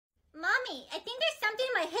Mommy, I think there's something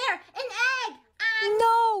in my hair. An egg!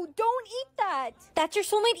 No, don't eat that. That's your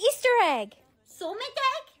soulmate Easter egg. Soulmate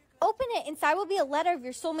egg? Open it. Inside will be a letter of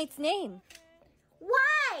your soulmate's name.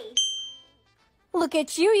 Why? Look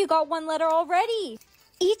at you. You got one letter already.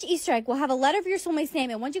 Each Easter egg will have a letter of your soulmate's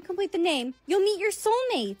name, and once you complete the name, you'll meet your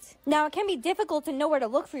soulmate. Now, it can be difficult to know where to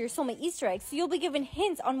look for your soulmate Easter eggs, so you'll be given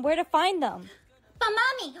hints on where to find them. But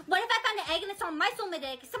Mommy, what if I find an egg and it's not my soulmate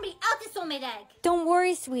egg? It's somebody else's soulmate egg. Don't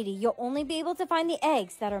worry, sweetie. You'll only be able to find the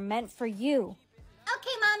eggs that are meant for you.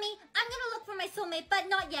 Okay, Mommy. I'm gonna look for my soulmate, but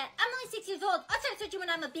not yet. I'm only 6 years old. I'll start searching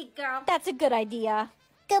when I'm a big girl. That's a good idea.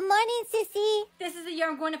 Good morning, Sissy. This is the year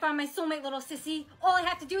I'm going to find my soulmate, little sissy. All I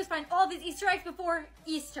have to do is find all these Easter eggs before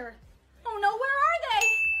Easter. Oh no, where are they?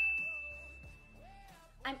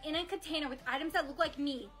 I'm in a container with items that look like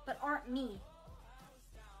me, but aren't me.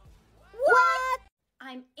 What?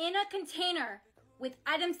 I'm in a container with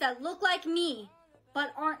items that look like me,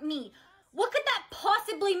 but aren't me. What could that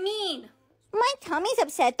possibly mean? My tummy's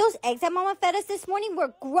upset. Those eggs that Mama fed us this morning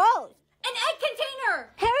were gross. An egg container!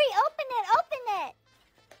 Hurry, open it.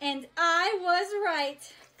 And I was right.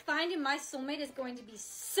 Finding my soulmate is going to be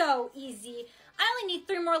so easy. I only need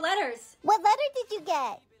 3 more letters. What letter did you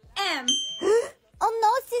get? M. Oh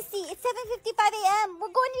no, Sissy, it's 7:55 a.m. We're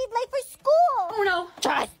going to be late for school. Oh no.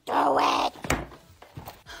 Just do it.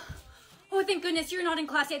 Oh, thank goodness you're not in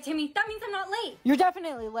class yet, Timmy. That means I'm not late. You're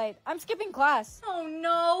definitely late. I'm skipping class. Oh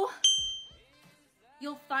no.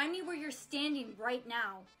 You'll find me where you're standing right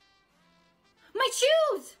now. My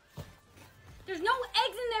shoes! There's no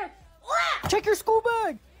eggs in there. Ah! Check your school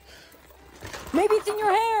bag. Maybe it's in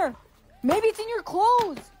your hair. Maybe it's in your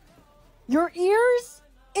clothes. Your ears?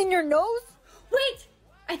 In your nose? Wait!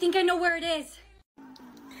 I think I know where it is.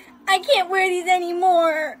 I can't wear these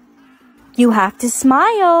anymore. You have to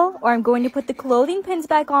smile, or I'm going to put the clothing pins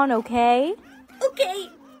back on, okay? Okay.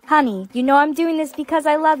 Honey, you know I'm doing this because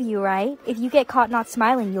I love you, right? If you get caught not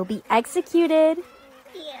smiling, you'll be executed.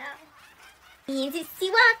 Yeah. Me and Sissy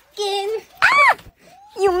walking. Ah!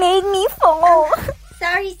 You made me fall.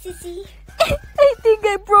 Sorry, Sissy. I think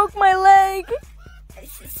I broke my leg.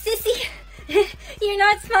 Sissy, you're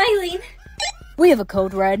not smiling. We have a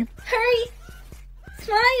code red. Hurry.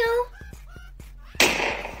 Smile.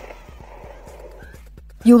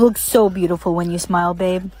 You look so beautiful when you smile,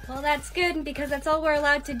 babe. Well, that's good because that's all we're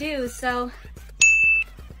allowed to do, so...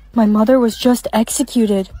 My mother was just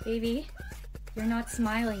executed. Baby, you're not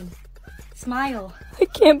smiling. Smile. I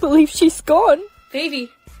can't believe she's gone.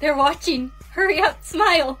 Baby, they're watching. Hurry up,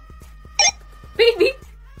 smile. Baby,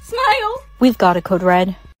 smile. We've got a code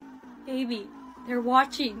red. Baby, they're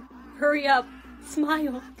watching. Hurry up,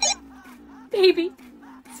 smile. Baby,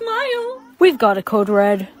 smile. We've got a code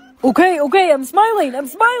red. Okay, I'm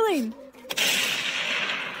smiling.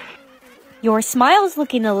 Your smile's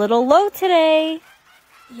looking a little low today.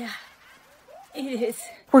 Yeah, it is.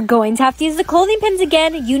 We're going to have to use the clothing pins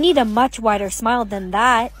again. You need a much wider smile than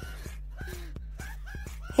that.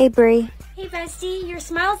 Hey, Bree. Hey, bestie, your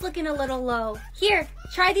smile's looking a little low. Here,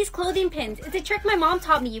 try these clothing pins. It's a trick my mom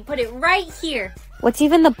taught me. You put it right here. What's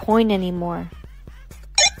even the point anymore?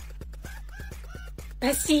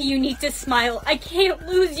 Bestie, you need to smile. I can't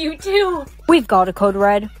lose you, too. We've got a code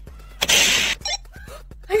red.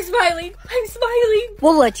 I'm smiling.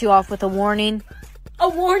 We'll let you off with a warning. A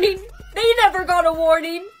warning? They never got a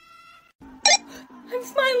warning. I'm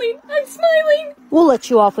smiling. We'll let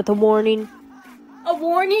you off with a warning. A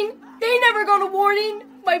warning? They never got a warning.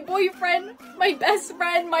 My boyfriend, my best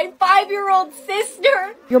friend, my 5-year-old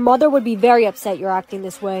sister. Your mother would be very upset you're acting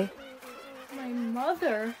this way. My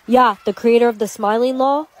mother? Yeah, the creator of the smiling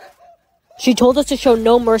law. She told us to show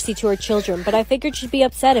no mercy to her children, but I figured she'd be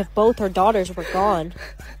upset if both her daughters were gone.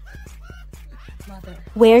 Mother,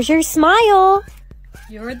 Where's your smile?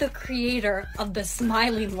 you're the creator of the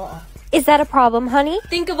smiling law. Is that a problem, honey?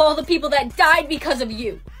 Think of all the people that died because of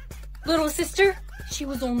you. Little sister, she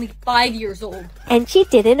was only 5 years old. And she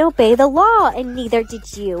didn't obey the law, and neither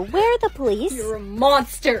did you. Where are the police? You're a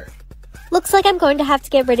monster. Looks like I'm going to have to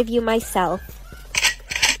get rid of you myself.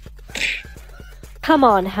 Come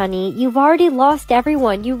on, honey. You've already lost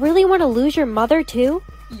everyone. You really want to lose your mother, too?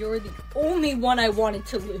 You're the only one I wanted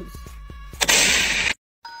to lose.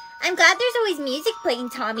 I'm glad there's always music playing,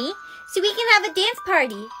 Tommy, so we can have a dance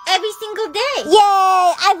party every single day. Yay!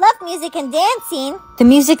 I love music and dancing. The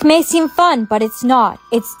music may seem fun, but it's not.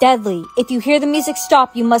 It's deadly. If you hear the music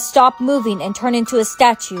stop, you must stop moving and turn into a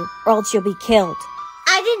statue, or else you'll be killed.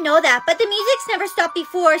 I didn't know that, but the music's never stopped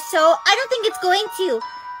before, so I don't think it's going to.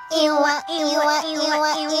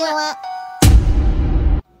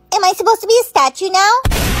 Am I supposed to be a statue now?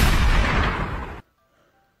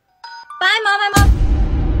 Bye, Mom.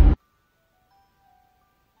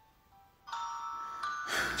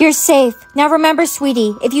 You're safe. Now remember,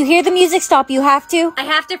 sweetie, if you hear the music stop, you have to... I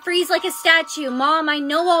have to freeze like a statue. Mom, I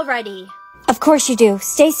know already. Of course you do.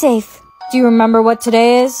 Stay safe. Do you remember what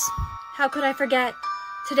today is? How could I forget?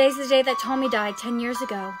 Today's the day that Tommy died 10 years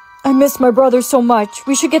ago. I miss my brother so much.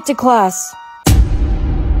 We should get to class.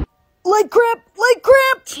 Leg cramp! Leg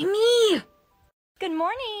cramp! Timmy! Good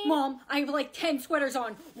morning. Mom, I have like 10 sweaters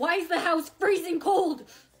on. Why is the house freezing cold?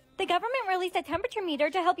 The government released a temperature meter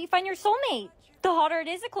to help you find your soulmate. The hotter it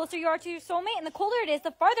is, the closer you are to your soulmate, and the colder it is, the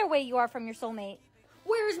farther away you are from your soulmate.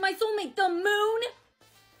 Where is my soulmate? The moon?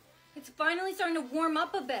 It's finally starting to warm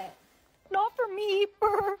up a bit. Not for me.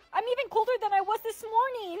 I'm even colder than I was this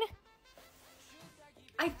morning.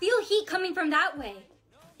 I feel heat coming from that way.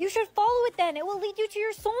 You should follow it then. It will lead you to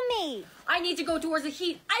your soulmate. I need to go towards the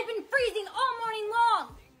heat. I've been freezing all morning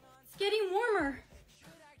long. It's getting warmer.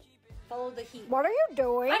 Follow the heat. What are you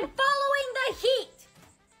doing? I'm following the heat.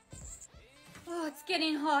 Oh, it's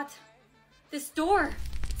getting hot. This door,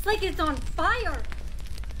 it's like it's on fire.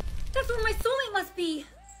 That's where my soulmate must be.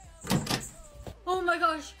 Oh my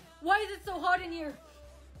gosh, why is it so hot in here?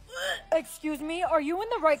 Excuse me, are you in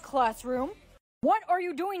the right classroom? What are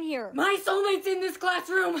you doing here? My soulmate's in this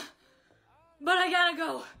classroom. But I gotta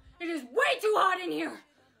go. It is way too hot in here.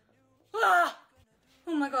 Ah!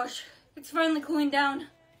 Oh my gosh, it's finally cooling down.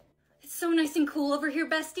 It's so nice and cool over here,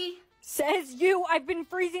 bestie. Says you, I've been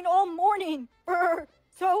freezing all morning.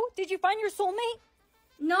 So, did you find your soulmate?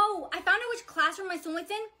 No, I found out which classroom my soulmate's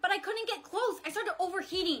in, but I couldn't get close. I started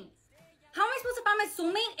overheating. How am I supposed to find my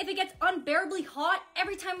soulmate if it gets unbearably hot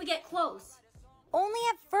every time we get close? Only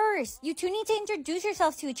at first. You two need to introduce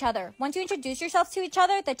yourselves to each other. Once you introduce yourselves to each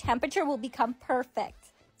other, the temperature will become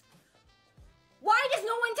perfect. Why does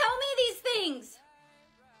no one tell me these things?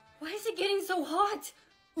 Why is it getting so hot?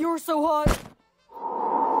 You're so hot.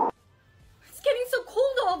 It's getting so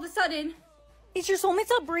cold all of a sudden. Is your soulmate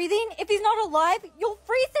still breathing? If he's not alive, you'll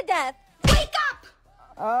freeze to death. Wake up!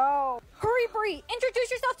 Oh. Hurry, Bree. Introduce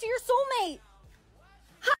yourself to your soulmate.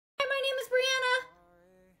 Hi, my name is Brianna.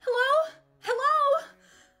 Hello? Hello?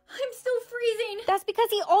 I'm still freezing. That's because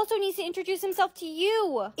he also needs to introduce himself to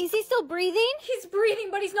you. Is he still breathing? He's breathing,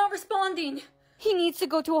 but he's not responding. He needs to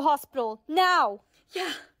go to a hospital. Now.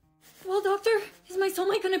 Yeah. Well, doctor, is my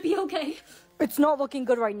soulmate gonna be okay? It's not looking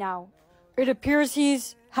good right now. It appears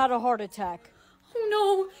he's had a heart attack. Oh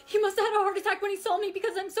no, he must have had a heart attack when he saw me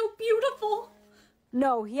because I'm so beautiful.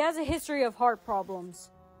 No, he has a history of heart problems.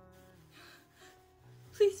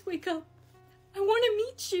 Please wake up. I want to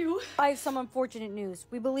meet you. I have some unfortunate news.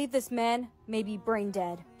 We believe this man may be brain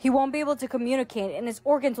dead. He won't be able to communicate and his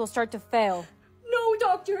organs will start to fail. No,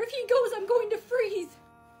 doctor, if he goes, I'm going to freeze.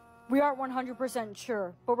 We aren't 100%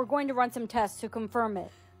 sure, but we're going to run some tests to confirm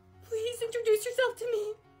it. Please introduce yourself to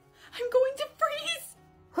me. I'm going to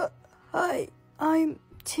freeze. Hi, I'm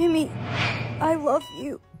Timmy. I love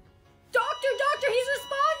you. Doctor, he's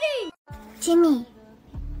responding. Timmy.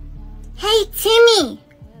 Hey, Timmy.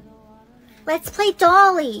 Let's play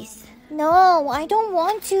dollies. No, I don't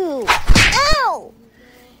want to. Ow!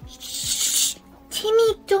 Shh.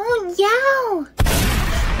 Timmy, don't yell.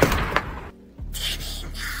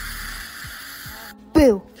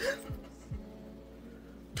 Boo.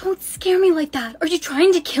 Don't scare me like that. Are you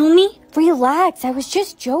trying to kill me? Relax, I was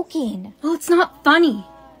just joking. Well, it's not funny.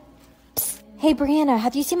 Psst. Hey, Brianna,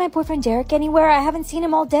 have you seen my boyfriend Derek anywhere? I haven't seen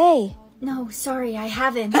him all day. No, sorry, I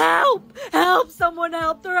haven't. Help! Help! Someone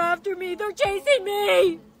help! They're after me! They're chasing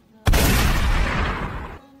me!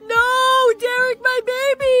 No! Derek, my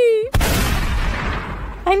baby!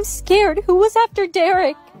 I'm scared. Who was after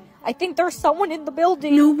Derek? I think there's someone in the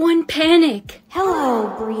building. No one panic. Hello,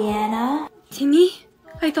 Brianna. Timmy,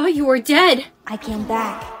 I thought you were dead. I came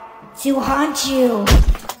back to haunt you.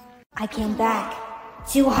 I came back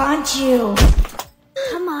to haunt you.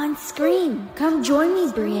 Come on, scream. Come join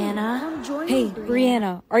me, Brianna. Hey,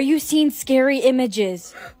 Brianna, are you seeing scary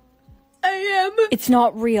images? I am. It's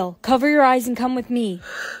not real. Cover your eyes and come with me.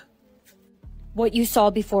 What you saw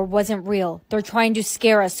before wasn't real. They're trying to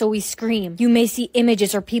scare us, so we scream. You may see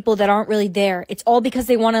images or people that aren't really there. It's all because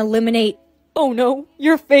they want to eliminate... Oh no,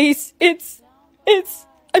 your face.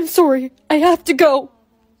 I'm sorry. I have to go.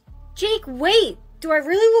 Jake, wait. Do I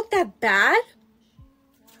really look that bad?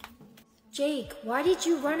 Jake, why did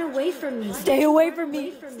you run away from me? Stay away from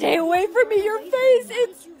me. Stay away from me. Your face.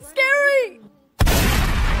 It's scary.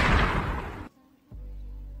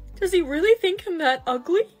 Does he really think I'm that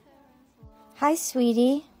ugly? Hi,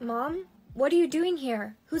 sweetie. Mom, what are you doing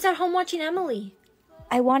here? Who's at home watching Emily?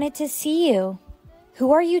 I wanted to see you.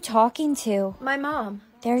 Who are you talking to? My mom.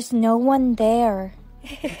 There's no one there.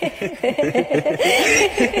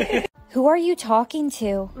 Who are you talking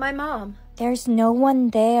to? My mom. There's no one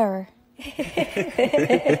there.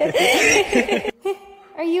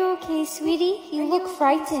 Are you okay, sweetie? You look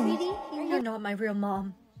frightened. You're not my real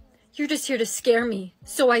mom. You're just here to scare me,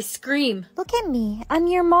 so I scream. Look at me. I'm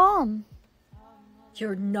your mom.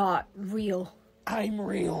 You're not real. I'm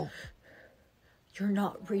real. You're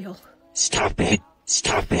not real. Stop it.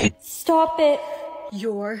 Stop it. Stop it.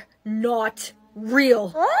 You're not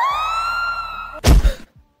real.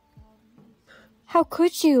 How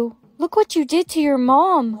could you? Look what you did to your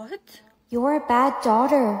mom. What? You're a bad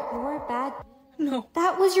daughter. No,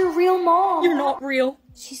 That was your real mom. you're not real.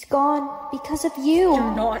 She's gone because of you.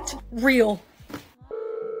 You're not real. Come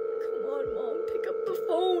on, Mom, pick up the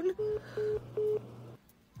phone.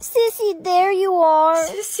 Sissy, there you are.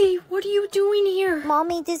 Sissy, what are you doing here?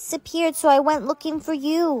 Mommy disappeared, so I went looking for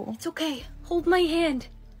you. It's okay. Hold my hand.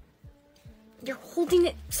 You're holding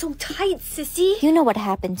it so tight, Sissy. You know what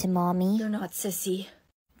happened to Mommy. You're not Sissy.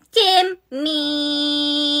 Timmy!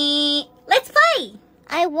 Let's play!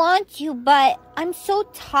 I want you, but I'm so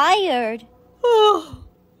tired. Oh,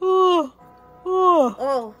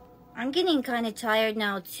 I'm getting kind of tired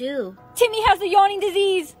now, too. Timmy has the yawning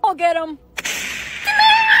disease. I'll get him.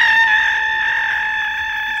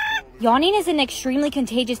 Yawning is an extremely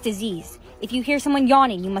contagious disease. If you hear someone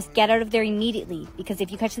yawning, you must get out of there immediately, because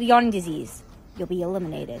if you catch the yawning disease, you'll be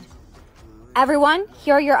eliminated. Everyone,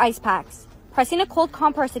 here are your ice packs. Pressing a cold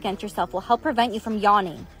compress against yourself will help prevent you from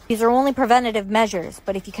yawning. These are only preventative measures,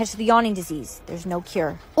 but if you catch the yawning disease, there's no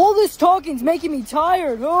cure. All this talking's making me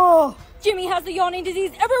tired. Oh. Jimmy has the yawning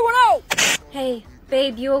disease. Everyone out! Hey,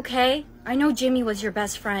 babe, you okay? I know Jimmy was your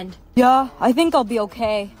best friend. Yeah, I think I'll be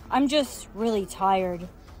okay. I'm just really tired.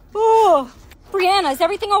 Oh. Brianna, is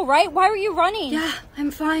everything all right? Why were you running? Yeah,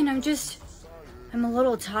 I'm fine. I'm a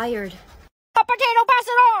little tired. A potato, pass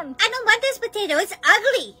it on! I don't want this potato. It's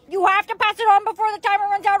ugly. You have to pass it on before the timer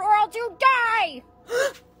runs out or else you die!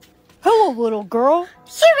 Hello, little girl.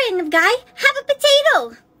 Here, random guy. Have a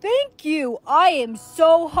potato. Thank you. I am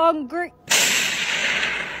so hungry.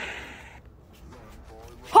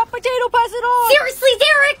 Hot potato, pass it on! Seriously,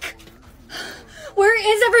 Derek! Where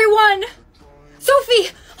is everyone?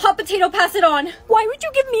 Sophie, hot potato, pass it on. Why would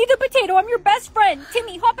you give me the potato? I'm your best friend.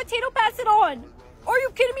 Timmy, hot potato, pass it on. Are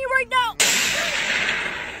you kidding me right now?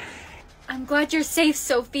 I'm glad you're safe,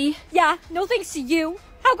 Sophie. Yeah, no thanks to you.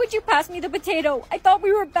 How could you pass me the potato? I thought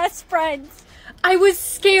we were best friends. I was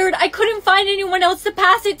scared. I couldn't find anyone else to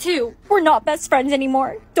pass it to. We're not best friends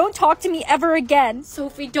anymore. Don't talk to me ever again.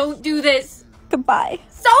 Sophie, don't do this. Goodbye.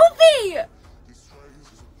 Sophie!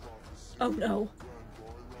 Oh no.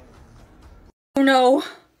 Oh no.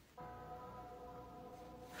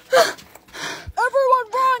 Everyone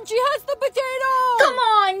run! She has the potato! Come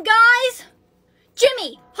on, guys.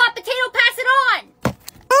 Jimmy, hot potato, pass it on.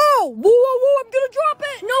 Oh! Whoa, whoa, whoa! I'm gonna drop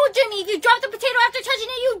it! No, Jimmy, if you drop the potato after touching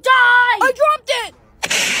it, you die. I dropped it!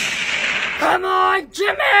 Come on,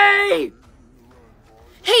 Jimmy!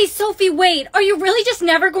 Hey, Sophie, wait. Are you really just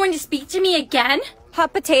never going to speak to me again?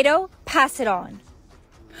 Hot potato, pass it on.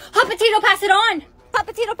 Hot potato, pass it on. Hot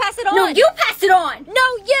potato, pass it on. No, you pass it on.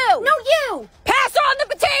 No, you. No, you. Pass on the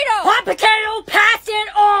potato. Hot potato, pass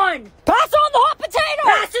it on! Pass on the hot potato.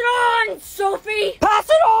 Pass it on, Sophie! Pass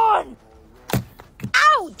it on!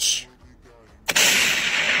 Ouch.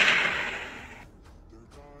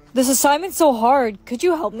 This assignment's so hard. Could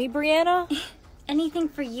you help me, Brianna? Anything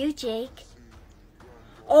for you, Jake.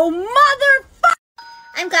 Oh, motherfucker!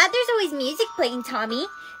 I'm glad there's always music playing, Tommy,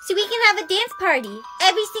 so we can have a dance party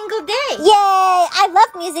every single day. Yay! I love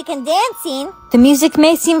music and dancing. The music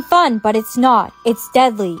may seem fun, but it's not. It's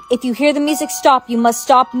deadly. If you hear the music stop, you must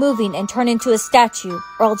stop moving and turn into a statue,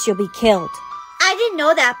 or else you'll be killed. I didn't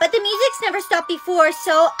know that, but the music's never stopped before,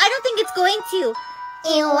 so I don't think it's going to.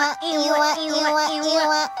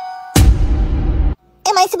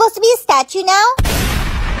 Am I supposed to be a statue now?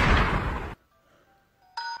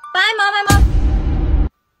 Bye, Mom. I'm off.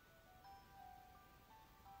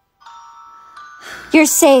 You're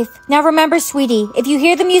safe. Now remember, sweetie, if you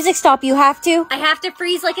hear the music stop, you have to. I have to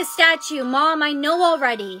freeze like a statue. Mom, I know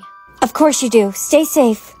already. Of course you do. Stay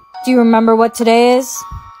safe. Do you remember what today is?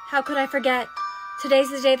 How could I forget? Today's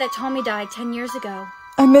the day that Tommy died 10 years ago.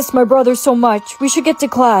 I miss my brother so much. We should get to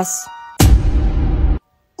class.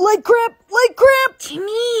 Leg cramp! Leg cramp!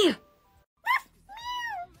 Timmy!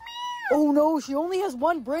 Oh no, she only has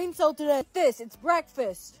one brain cell today. It's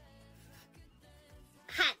breakfast.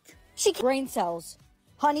 Hot. Brain cells.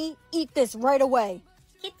 Honey, eat this right away.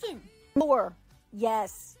 Kitten. More.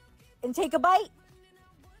 Yes. And take a bite.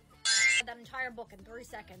 That entire book in 3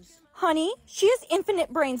 seconds. Honey, she has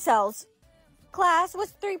infinite brain cells. Class,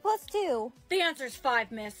 what's 3 plus 2? The answer's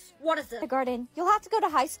 5, miss. What is it? Garden, you'll have to go to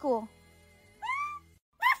high school.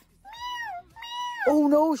 Oh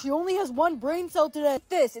no, she only has one brain cell today.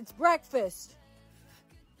 This, it's breakfast.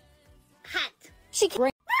 Hat. She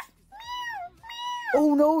can't.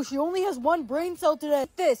 Oh no, she only has one brain cell today.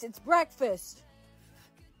 This, it's breakfast.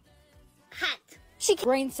 Hat. She can't.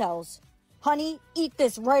 Brain cells. Honey, eat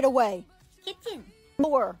this right away. Kitten.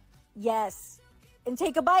 More. Yes. And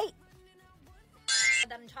take a bite.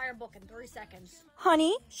 That entire book in 3 seconds.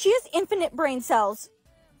 Honey, she has infinite brain cells.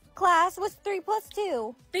 Class, what's 3 plus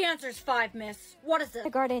 2? The answer's 5, miss. What is it?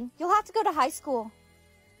 Kindergarten. You'll have to go to high school.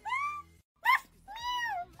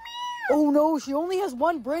 Oh no, she only has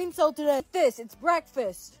one brain cell today. This, it's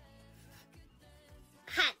breakfast.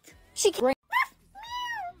 Hat. She can't.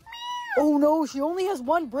 Oh no, she only has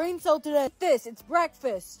one brain cell today. This, it's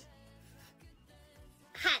breakfast.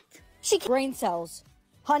 Hat. She can't. Brain cells.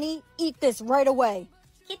 Honey, eat this right away.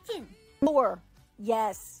 Kitten. More.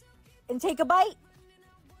 Yes. And take a bite.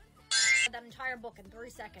 That entire book in 3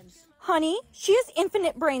 seconds. Honey, she has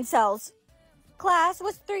infinite brain cells. Class,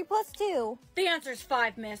 what's 3 plus 2? The answer's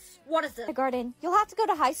 5, miss. What is it? Kindergarten. You'll have to go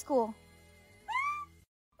to high school.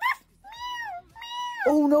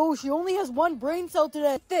 Oh no, she only has one brain cell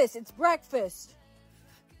today. This, it's breakfast.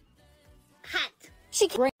 Hat. She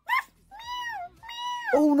can't.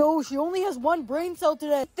 Oh no, she only has one brain cell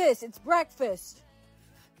today. This, it's breakfast.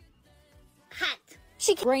 Hat.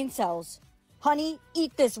 She can't. Brain cells. Honey,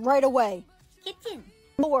 eat this right away. Kitten.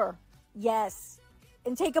 More. Yes.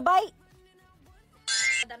 And take a bite.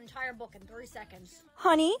 That entire book in 3 seconds.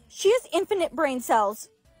 Honey, she has infinite brain cells.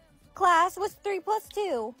 Class, what's 3 plus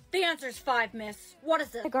 2? The answer's 5, miss. What is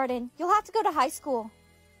it? Kindergarten. You'll have to go to high school.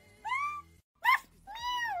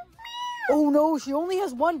 Oh no, she only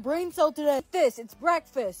has one brain cell today. This, it's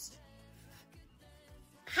breakfast.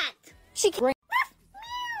 Hat. She can't.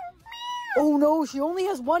 Oh no, she only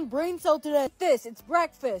has one brain cell today. This, it's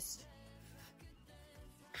breakfast.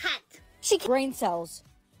 Hat. She can't. Brain cells.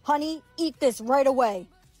 Honey, eat this right away.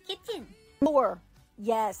 Kitten. More.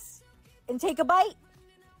 Yes. And take a bite.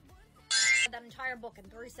 That entire book in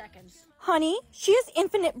 3 seconds. Honey, she has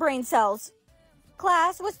infinite brain cells.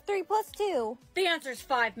 Class, what's 3 plus 2? The answer's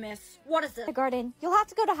 5, miss. What is it? Kindergarten. You'll have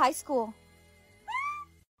to go to high school.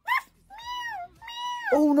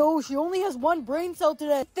 Oh no, she only has one brain cell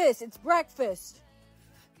today. This, it's breakfast.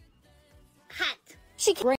 Hat.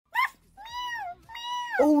 She can't.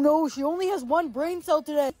 Oh no, she only has one brain cell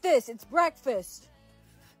today. This, it's breakfast.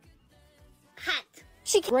 Hat.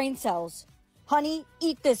 She can't. Brain cells. Honey,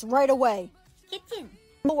 eat this right away. Kitten.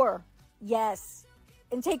 More. Yes.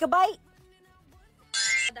 And take a bite.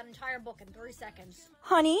 That entire book in 3 seconds.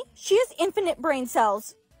 Honey, she has infinite brain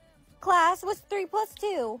cells. Class, what's 3 plus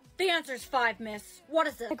 2? The answer's 5, miss. What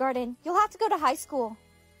is it? Kindergarten. You'll have to go to high school.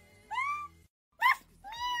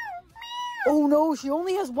 Oh no, she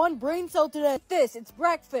only has one brain cell today. This, it's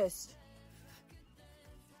breakfast.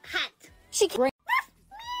 Hat. She can't.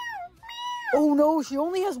 Oh no, she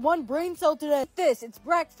only has one brain cell today. This, it's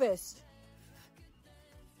breakfast.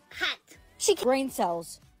 Hat. She can't. Brain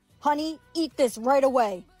cells. Honey, eat this right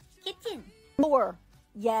away. Kitten. More.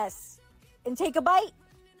 Yes. And take a bite.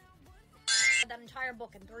 That entire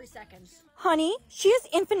book in 3 seconds. Honey, she has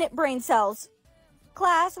infinite brain cells.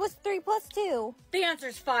 Class, what's 3 plus 2? The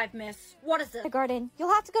answer's 5, miss. What is it? Kindergarten.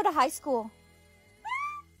 You'll have to go to high school.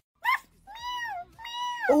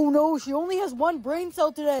 Oh no, she only has one brain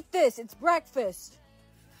cell today. This, it's breakfast.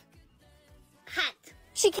 Hat.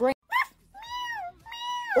 She can't.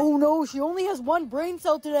 Oh no, she only has one brain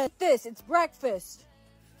cell today. This, it's breakfast.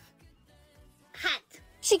 Hat.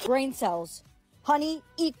 She can't. Brain cells. Honey,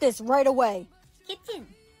 eat this right away. Kitten.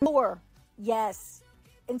 More. Yes.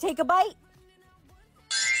 And take a bite.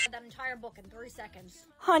 That entire book in 3 seconds.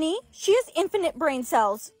 Honey, she has infinite brain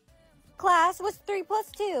cells. Class, what's 3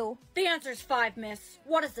 plus 2? The answer's 5, miss.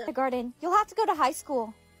 What is it? Kindergarten. You'll have to go to high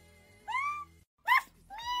school.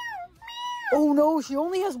 Oh no, she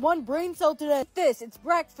only has one brain cell today. This, it's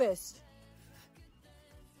breakfast.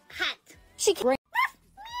 Hat. She can't.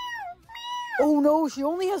 Oh no, she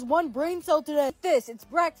only has one brain cell today. This, it's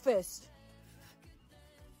breakfast.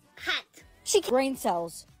 Hat. She can't. Brain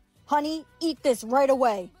cells. Honey, eat this right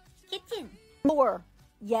away. Kitten. More.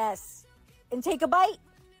 Yes. And take a bite.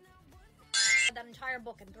 That entire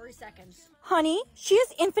book in 3 seconds. Honey, she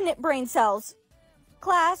has infinite brain cells.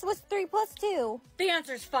 Class, what's 3 plus 2? The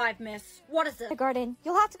answer's 5, miss. What is it? Kindergarten.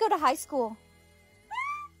 You'll have to go to high school.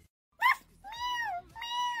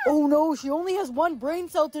 Oh no, she only has one brain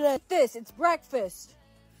cell today. This, it's breakfast.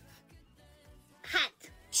 Hat.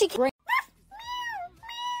 She can't.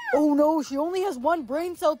 Oh no, she only has one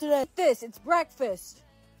brain cell today. This, it's breakfast.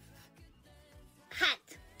 Hat.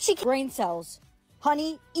 She can't. Brain cells.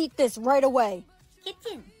 Honey, eat this right away.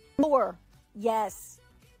 Kitten. More. Yes.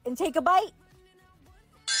 And take a bite?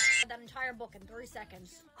 That entire book in 3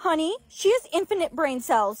 seconds. Honey, she has infinite brain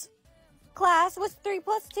cells. Class, what's 3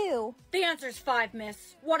 plus 2? The answer's 5,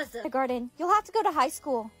 miss. What is it? Kindergarten. You'll have to go to high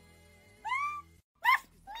school.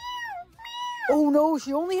 Oh no,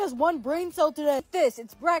 she only has 1 brain cell today.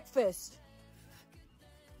 It's breakfast.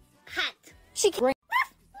 Hat. She can.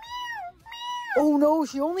 Oh no,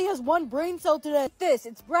 she only has 1 brain cell today.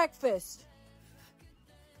 It's breakfast.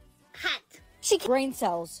 Hat. She can. Brain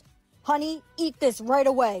cells. Honey, eat this right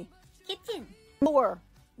away. Kitchen. More.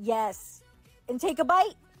 Yes. And take a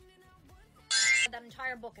bite? That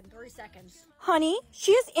entire book in 3 seconds. Honey,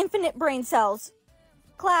 she has infinite brain cells.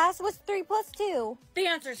 Class, what's 3 plus 2? The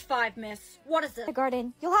answer's 5, miss. What is it?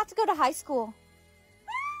 Kindergarten. You'll have to go to high school.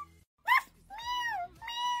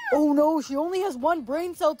 Oh no, she only has 1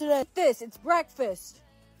 brain cell today. It's breakfast.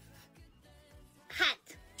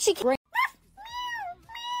 Hat. She can.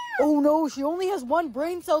 Oh no, she only has 1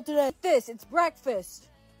 brain cell today. It's breakfast.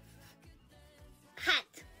 Hat.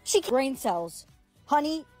 She can. Brain cells.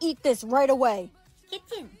 Honey, eat this right away.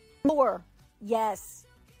 Kitchen. More. Yes.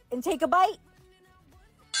 And take a bite?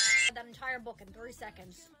 That entire book in 3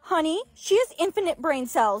 seconds. Honey, she has infinite brain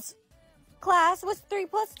cells. Class, what's 3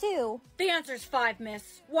 plus 2? The answer's 5,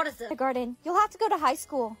 miss. What is it? Kindergarten. You'll have to go to high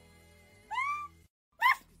school.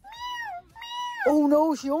 Oh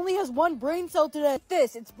no, she only has 1 brain cell today.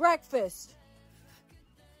 It's breakfast.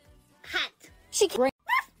 Hat. She can.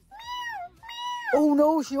 Oh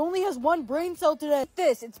no, she only has 1 brain cell today.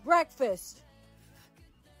 It's breakfast.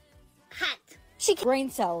 Hat. She can. Brain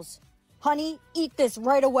cells. Honey, eat this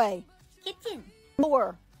right away. Kitchen.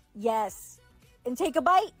 More. Yes. And take a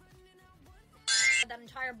bite? That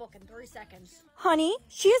entire book in 3 seconds. Honey,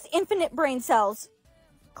 she has infinite brain cells.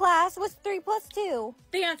 Class, what's 3 plus 2?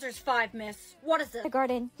 The answer's 5, miss. What is it?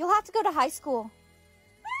 Kindergarten. You'll have to go to high school.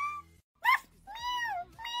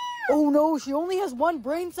 Oh no, she only has 1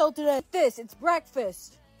 brain cell today. It's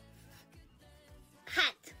breakfast.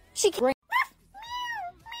 Hat. She can.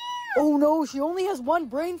 Oh no, she only has 1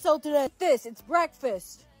 brain cell today. It's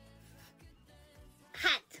breakfast.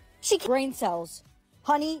 Hat. She can. Brain cells.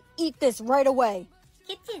 Honey, eat this right away.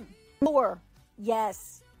 Kitchen. More.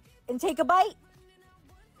 Yes. And take a bite?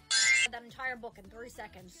 That entire book in 3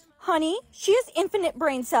 seconds. Honey, she has infinite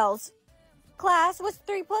brain cells. Class, what's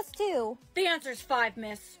 3 plus 2? The answer's 5,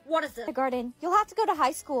 miss. What is it? Kindergarten. You'll have to go to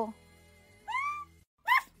high school.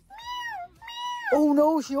 Oh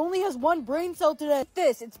no, she only has 1 brain cell today.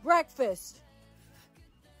 It's breakfast.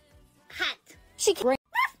 Hat. She can.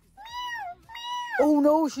 Oh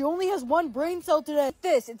no, she only has 1 brain cell today.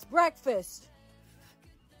 It's breakfast.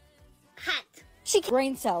 Hat. She can.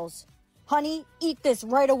 Brain cells. Honey, eat this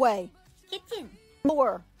right away. Kitchen.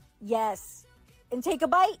 More. Yes. And take a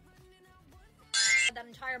bite? That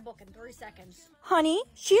entire book in 3 seconds. Honey,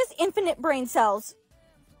 she has infinite brain cells.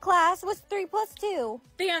 Class, what's 3 plus 2?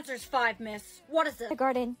 The answer's 5, miss. What is it?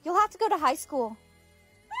 Kindergarten. You'll have to go to high school.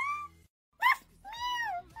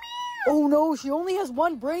 Oh no, she only has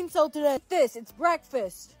 1 brain cell today. It's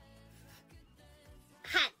breakfast.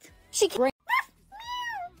 Hat. She can.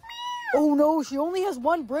 Oh no, she only has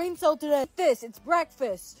 1 brain cell today. It's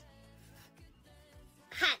breakfast.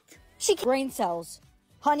 Hat. She can. Brain cells.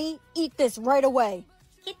 Honey, eat this right away.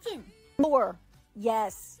 Kitchen. More.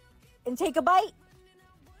 Yes. And take a bite?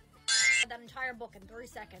 That entire book in 3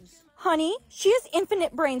 seconds. Honey, she has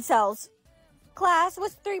infinite brain cells. Class,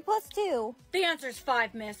 what's 3 plus 2? The answer's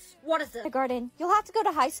 5, miss. What is it? Kindergarten. You'll have to go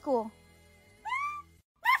to high school.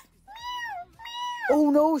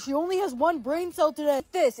 Oh no, she only has 1 brain cell today.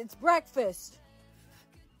 It's breakfast.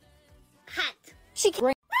 Hat. She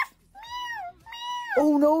can.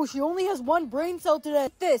 Oh no, she only has 1 brain cell today.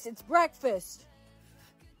 It's breakfast.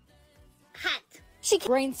 Hat. She can.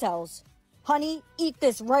 Brain cells. Honey, eat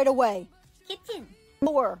this right away. Kitchen.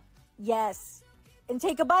 More. Yes. And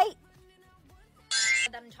take a bite?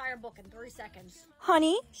 That entire book in 3 seconds.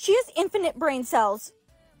 Honey, she has infinite brain cells.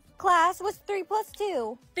 Class, what's 3 plus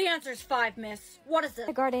 2? The answer's 5, miss. What is it?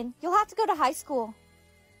 Kindergarten. You'll have to go to high school.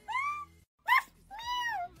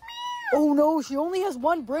 Oh no, she only has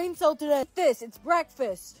 1 brain cell today. It's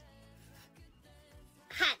breakfast.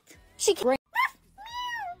 Hat. She can.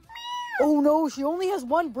 Oh no, she only has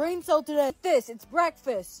 1 brain cell today. It's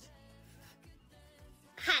breakfast.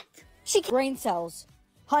 Hat. She can. Brain cells.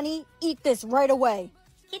 Honey, eat this right away.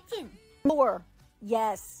 Kitchen. More.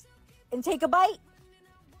 Yes. And take a bite?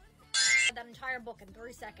 That entire book in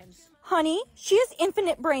 3 seconds. Honey, she has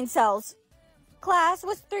infinite brain cells. Class,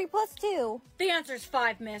 what's 3 plus 2? The answer's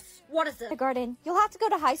 5, miss. What is it? Kindergarten. You'll have to go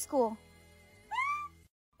to high school.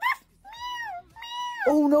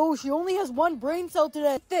 Oh no, she only has one brain cell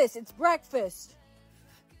today. This, it's breakfast.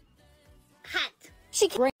 Hat. She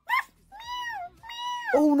can't.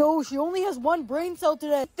 Oh no, she only has one brain cell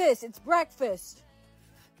today. This, it's breakfast.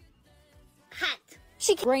 Hat.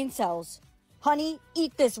 She can't. Brain cells. Honey,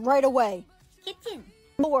 eat this right away. Kitten.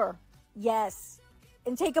 More. Yes.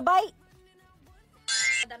 And take a bite.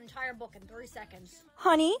 That entire book in 3 seconds.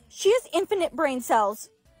 Honey, she has infinite brain cells.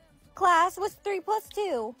 Class, what's 3 plus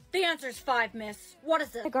 2? The answer's 5, miss. What is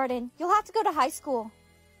it? Kindergarten. You'll have to go to high school.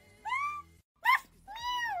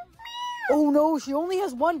 Oh no, she only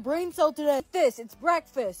has one brain cell today. This, it's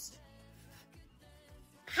breakfast.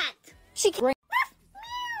 Hat. She can't.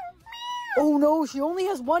 Oh no, she only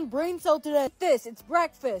has one brain cell today. This, it's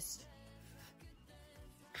breakfast.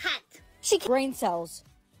 Hat. She can't. Brain cells.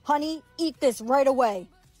 Honey, eat this right away.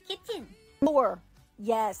 Kitten. More.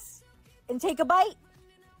 Yes. And take a bite.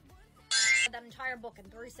 That entire book in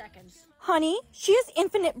 3 seconds. Honey, she has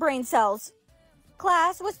infinite brain cells.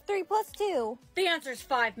 Class, what's 3 plus 2? The answer's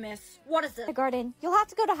 5, miss. What is it? Kindergarten. You'll have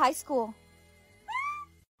to go to high school.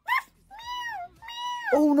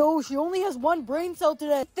 Oh no, she only has one brain cell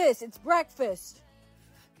today. This, it's breakfast.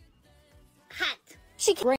 Hat.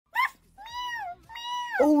 She can't.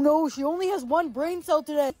 Oh no, she only has one brain cell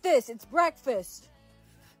today. This, it's breakfast.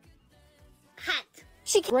 Hat.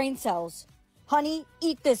 She can't. Brain cells. Honey,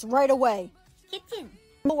 eat this right away. Kitten.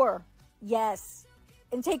 More. Yes.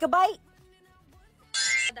 And take a bite.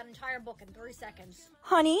 That entire book in 3 seconds.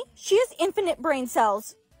 Honey, she has infinite brain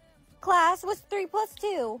cells. Class, what's 3 plus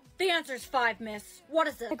 2? The answer's 5, miss. What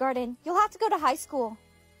is it? Kindergarten. You'll have to go to high school.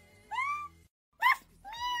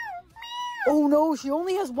 Oh no, she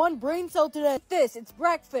only has one brain cell today. This, it's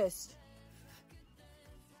breakfast.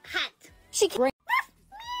 Hat. She can't.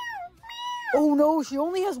 Oh no, she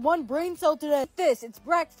only has one brain cell today. This, it's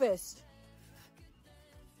breakfast.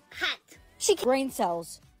 Hat. She can't. Brain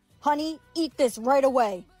cells. Honey, eat this right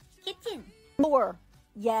away. Kitten. More.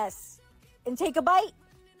 Yes. And take a bite.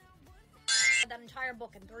 That entire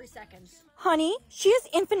book in 3 seconds. Honey, she has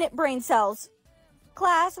infinite brain cells.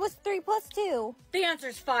 Class, what's 3 plus 2? The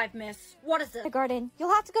answer's 5, miss. What is it? Kindergarten.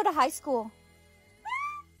 You'll have to go to high school.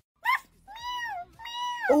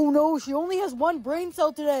 Oh no, she only has one brain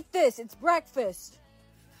cell today. This, it's breakfast.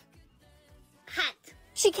 Hat.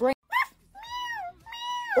 She can't.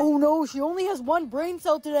 Oh no, she only has one brain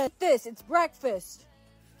cell today. This, it's breakfast.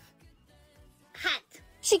 Hat.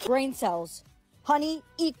 She can't. Brain cells. Honey,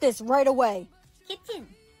 eat this right away. Kitten.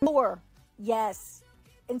 More. Yes.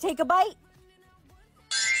 And take a bite.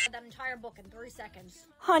 That entire book in 3 seconds.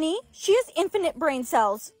 Honey, she has infinite brain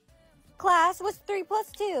cells. Class, what's 3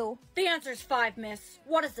 plus 2? The answer's 5, miss.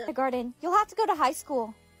 What is it? Kindergarten. You'll have to go to high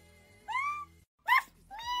school.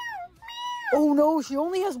 Oh no, she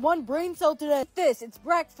only has one brain cell today. This, it's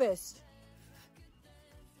breakfast.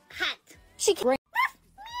 Hat. She can't.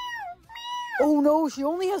 Oh no, she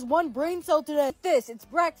only has one brain cell today. This, it's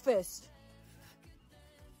breakfast.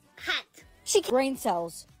 Hat. She can't. Brain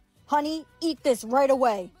cells. Honey, eat this right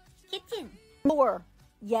away. Kitten. More.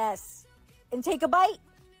 Yes. And take a bite.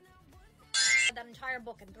 That entire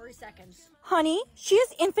book in 3 seconds. Honey, she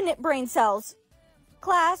has infinite brain cells.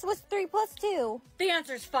 Class, what's 3 plus 2? The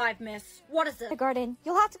answer's 5, miss. What is it? Kindergarten.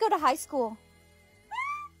 You'll have to go to high school.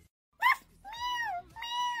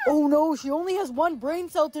 Oh no, she only has one brain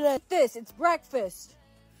cell today. This, it's breakfast.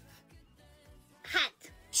 Hat.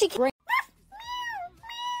 She can't.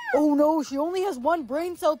 Oh no, she only has one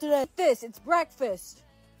brain cell today. This, it's breakfast.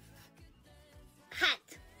 Hat.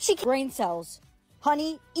 She can't. Brain cells.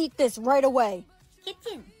 Honey, eat this right away.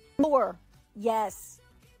 Kitten. More. Yes.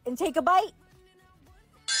 And take a bite.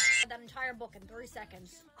 That entire book in 3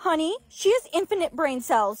 seconds. Honey, she has infinite brain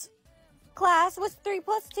cells. Class, what's 3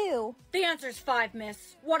 plus 2? The answer's 5,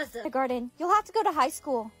 miss. What is it? Kindergarten. You'll have to go to high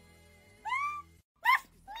school.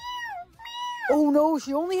 Oh no,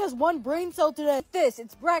 she only has one brain cell today. This,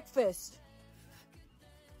 it's breakfast.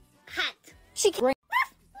 Hat. She can't.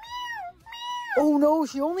 Oh no,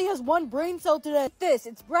 she only has one brain cell today. This,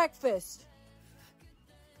 it's breakfast.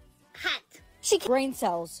 Hat. She can't. Brain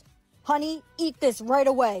cells. Honey, eat this right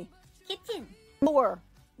away. Kitten. More.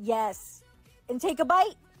 Yes. And take a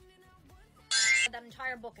bite. That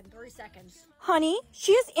entire book in 3 seconds. Honey,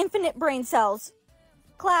 she has infinite brain cells.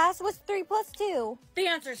 Class, what's 3 plus 2? The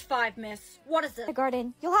answer's 5, miss. What is it?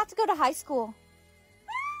 Kindergarten. You'll have to go to high school.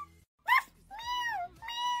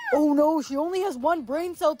 Oh no, she only has one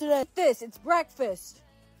brain cell today. This, it's breakfast.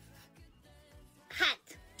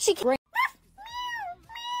 Hat. She can't.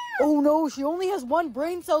 Oh no, she only has one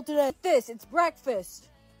brain cell today. This, it's breakfast.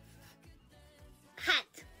 Hat.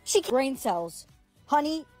 She can't. Brain cells.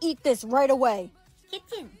 Honey, eat this right away.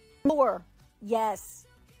 Kitten. More. Yes.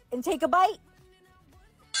 And take a bite?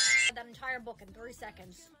 That entire book in 3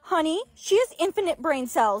 seconds. Honey, she has infinite brain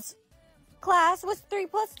cells. Class, what's 3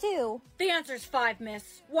 plus 2? The answer's 5,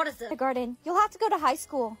 miss. What is it? Garden, you'll have to go to high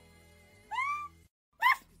school.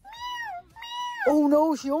 Oh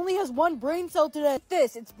no, she only has 1 brain cell today.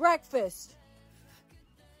 It's breakfast.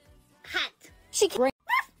 Hat. She can...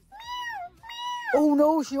 Oh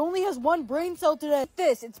no, she only has 1 brain cell today.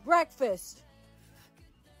 It's breakfast.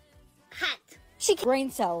 Hat. She can... Brain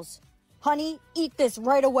cells. Honey, eat this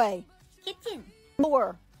right away. Kitchen.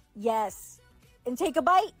 More. Yes. And take a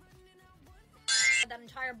bite? That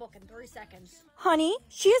entire book in 3 seconds. Honey,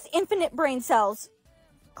 she has infinite brain cells.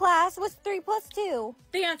 Class, what's 3 plus 2?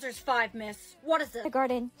 The answer's 5, miss. What is it?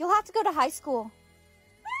 Garden, you'll have to go to high school.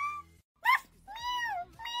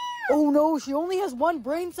 Oh no, she only has 1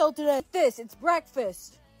 brain cell today. It's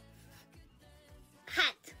breakfast.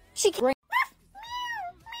 Hat. She can...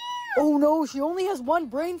 Oh no, she only has 1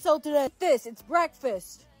 brain cell today. It's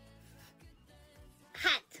breakfast.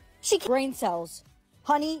 Hat. She can... Brain cells.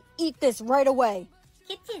 Honey, eat this right away.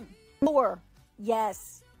 Kitchen. More.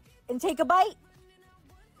 Yes. And take a bite?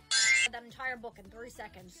 That entire book in 3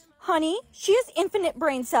 seconds. Honey, she has infinite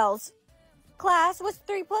brain cells. Class, what's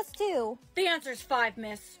 3 plus 2? The answer's 5,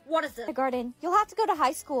 miss. What is it? Garden, you'll have to go to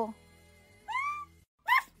high school.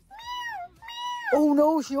 Oh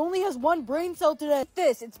no, she only has 1 brain cell today.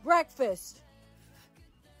 It's breakfast.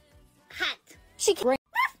 Hat. She can...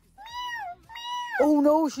 Oh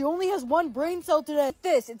no, she only has 1 brain cell today.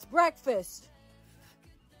 It's breakfast.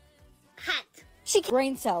 Hat. She can...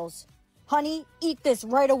 Brain cells. Honey, eat this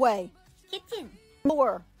right away. Kitchen.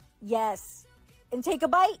 More. Yes. And take a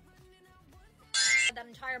bite? That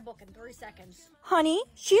entire book in 3 seconds. Honey,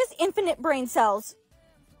 she has infinite brain cells.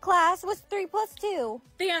 Class, what's 3 plus 2?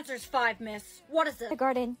 The answer's 5, miss. What is it?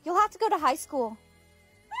 Garden, you'll have to go to high school.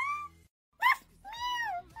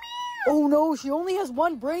 Oh no, she only has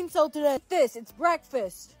 1 brain cell today. It's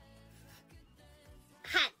breakfast.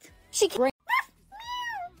 Hat. She can...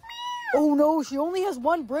 Oh no, she only has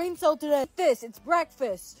 1 brain cell today. It's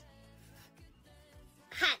breakfast.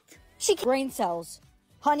 Hat. She can... Brain cells.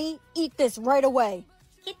 Honey, eat this right away.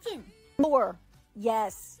 Kitchen. More.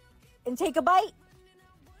 Yes. And take a bite?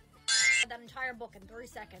 That entire book in 3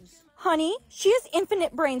 seconds. Honey, she has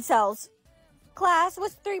infinite brain cells. Class,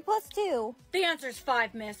 what's 3 plus 2? The answer's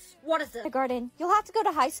 5, miss. What is it? Garden, you'll have to go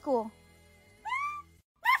to high school.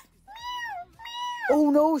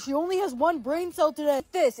 Oh no, she only has 1 brain cell today.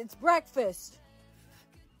 It's breakfast.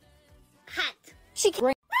 Hat. She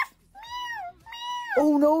can...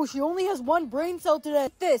 Oh no, she only has 1 brain cell today.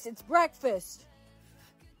 It's breakfast.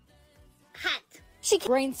 Hat. She can...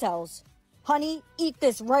 Brain cells. Honey, eat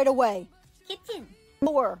this right away. Kitchen.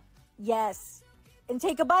 More. Yes. And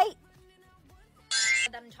take a bite?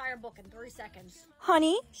 That entire book in 3 seconds.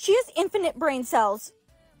 Honey, she has infinite brain cells.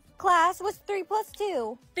 Class, what's 3 plus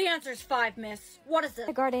 2? The answer's 5, miss. What is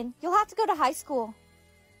it? Garden, you'll have to go to high school.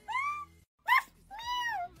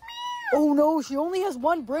 Oh no, she only has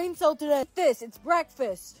 1 brain cell today. It's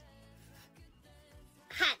breakfast.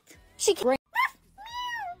 Hat. She can...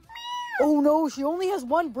 Oh no, she only has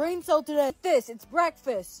 1 brain cell today. It's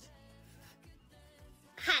breakfast.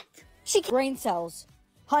 Hat. She can... Brain cells.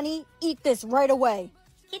 Honey, eat this right away.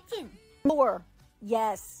 Kitchen. More.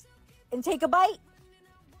 Yes. And take a bite?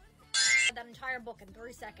 That entire book in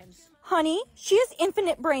 3 seconds. Honey, she has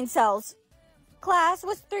infinite brain cells. Class,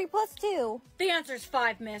 what's 3 plus 2? The answer's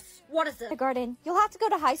 5, miss. What is it? Garden, you'll have to go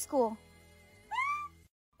to high school.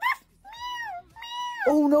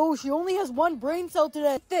 Oh no, she only has 1 brain cell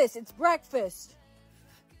today. It's breakfast.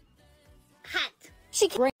 Hat. She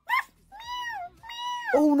can...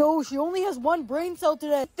 Oh no, she only has 1 brain cell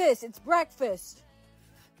today. It's breakfast.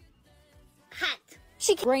 Hat.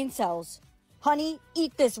 She can... Brain cells. Honey,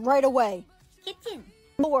 eat this right away. Kitchen.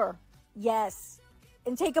 More. Yes.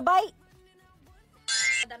 And take a bite?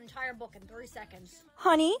 That entire book in 3 seconds.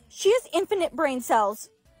 Honey, she has infinite brain cells.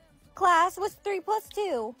 Class, what's 3 plus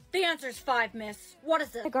 2? The answer's 5, miss. What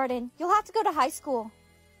is it? Garden, you'll have to go to high school.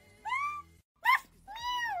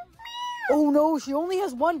 Oh no, she only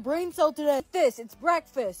has 1 brain cell today. It's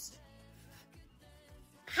breakfast.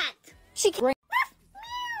 Hat. She can...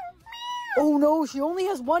 Oh no, she only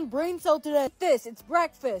has 1 brain cell today. It's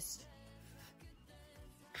breakfast.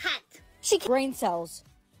 Hat. She can... Brain cells.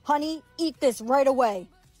 Honey, eat this right away.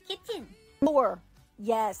 Kitchen. More.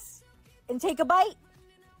 Yes. And take a bite?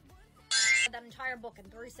 That entire book in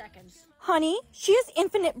 3 seconds. Honey, she has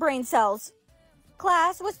infinite brain cells.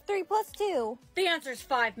 Class, what's 3 plus 2? The answer's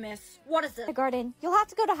 5, miss. What is it? Garden, you'll have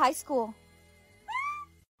to go to high school.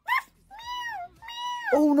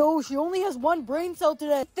 Oh no, she only has one brain cell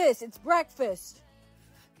today. This, it's breakfast.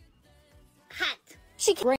 Hot.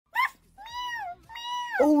 She can.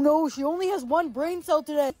 Oh no, she only has one brain cell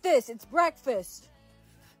today. This, it's breakfast.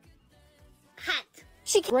 Hot.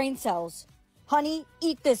 She can. Brain cells. Honey,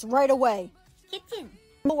 eat this right away. Kitchen.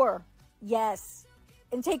 More. Yes.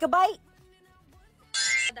 And take a bite.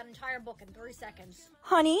 That entire book in 3 seconds.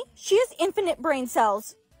 Honey, she has infinite brain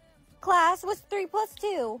cells. Class, what's 3 plus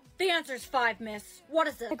 2? The answer's 5, miss. What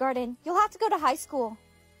is it? Kindergarten. You'll have to go to high school.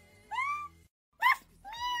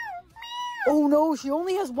 Oh no, she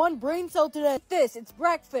only has one brain cell today. This, it's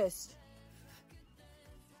breakfast.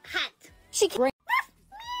 Hot. She can.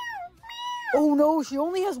 Oh no, she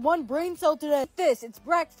only has one brain cell today. This, it's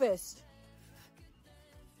breakfast.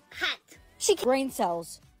 Hot. She can. Brain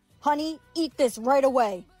cells. Honey, eat this right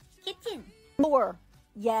away. Kitchen. More.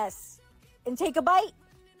 Yes. And take a bite.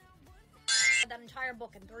 That entire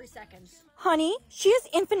book in 3 seconds. Honey, she has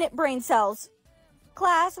infinite brain cells.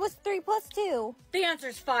 Class, what's 3 plus 2? The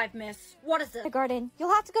answer's 5, miss. What is it? Kindergarten.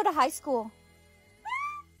 You'll have to go to high school.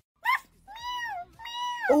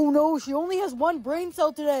 Oh no, she only has one brain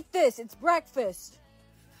cell today. This, it's breakfast.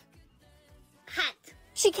 Hot.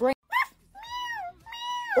 She can.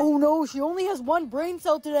 Oh no, she only has one brain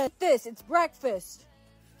cell today. This, it's breakfast.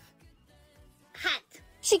 Hot.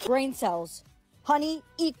 She can. Brain cells. Honey,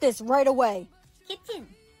 eat this right away. Kitchen.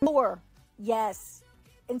 More. Yes.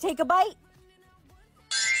 And take a bite.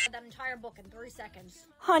 That entire book in 3 seconds.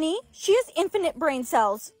 Honey, she has infinite brain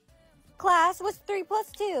cells. Class, what's 3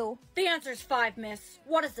 plus 2? The answer's 5, miss.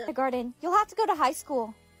 What is it? Kindergarten. You'll have to go to high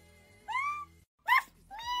school.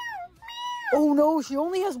 Oh no, she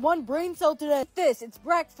only has one brain cell today. This, it's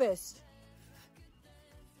breakfast.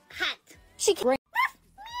 Hot. She can.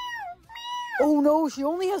 Oh no, she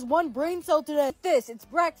only has one brain cell today. This, it's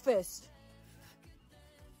breakfast.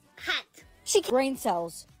 Hot. She can. Brain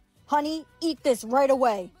cells. Honey, eat this right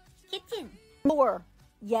away. Kitchen. More.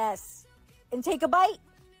 Yes. And take a bite.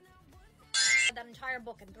 That entire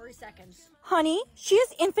book in 3 seconds. Honey, she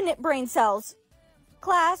has infinite brain cells.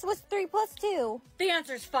 Class, what's 3 plus 2? The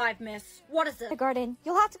answer's 5, miss. What is it? Kindergarten.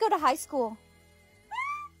 You'll have to go to high school.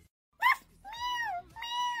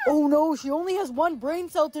 Oh no, she only has one brain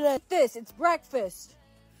cell today. This, it's breakfast.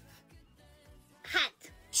 Hot.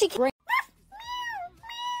 She can.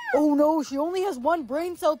 Oh no, she only has one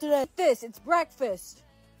brain cell today. This, it's breakfast.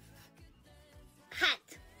 Hot.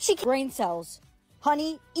 She can. Brain cells.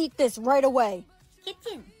 Honey, eat this right away.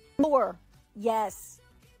 Kitchen. More. Yes.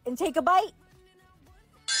 And take a bite.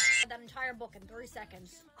 That entire book in 3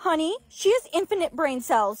 seconds. Honey, she has infinite brain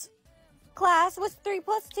cells. Class, what's 3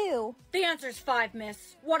 plus 2? The answer's 5,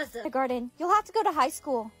 miss. What is it? Kindergarten. You'll have to go to high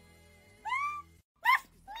school.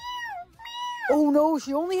 Oh no,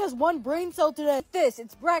 she only has one brain cell today. This,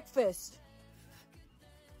 it's breakfast.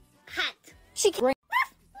 Hot. She can.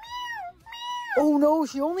 Oh no,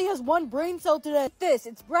 she only has one brain cell today. This,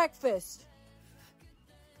 it's breakfast.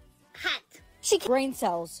 Hot. She can. Brain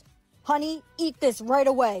cells. Honey, eat this right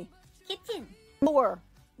away. Kitchen. More.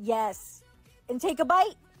 Yes. And take a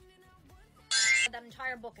bite. That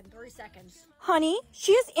entire book in 3 seconds. Honey,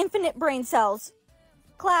 she has infinite brain cells.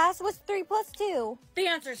 Class, what's 3 plus 2? The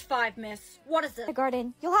answer's 5, miss. What is it?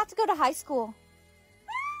 Kindergarten. You'll have to go to high school.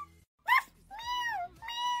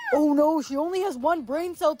 Oh no, she only has one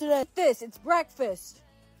brain cell today. This, it's breakfast.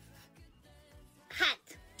 Hot.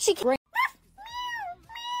 She can.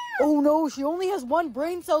 Oh no, she only has one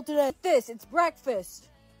brain cell today. This, it's breakfast.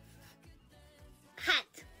 Hot.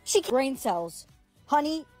 She can. Brain cells.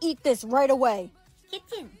 Honey, eat this right away.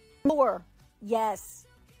 Kitchen. More. Yes.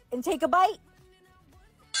 And take a bite.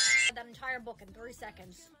 That entire book in 3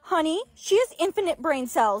 seconds. Honey, she has infinite brain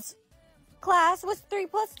cells. Class, what's 3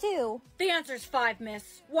 plus 2? The answer's 5,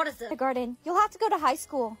 miss. What is it? Kindergarten. You'll have to go to high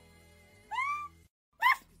school.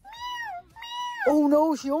 Oh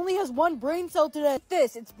no, she only has one brain cell today.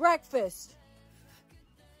 This, it's breakfast.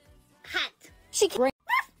 Hot. She can.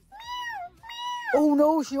 Oh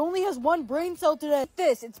no, she only has one brain cell today.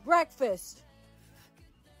 This, it's breakfast.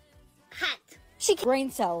 Hot. She can. Brain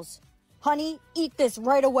cells. Honey, eat this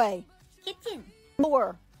right away. Kitchen.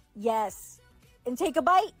 More. Yes. And take a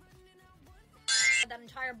bite. That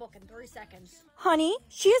entire book in 3 seconds. Honey,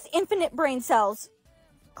 she has infinite brain cells.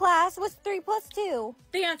 Class, what's 3 plus 2?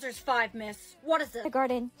 The answer's 5, miss. What is it?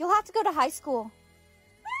 Kindergarten. You'll have to go to high school.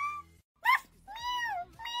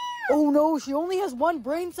 Oh no, she only has one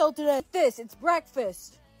brain cell today. This, it's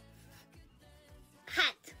breakfast.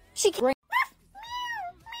 Hot. She can.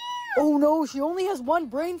 Oh no, she only has one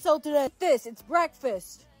brain cell today. This, it's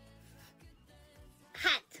breakfast.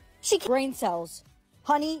 Hot. She can. Brain cells.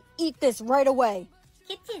 Honey, eat this right away.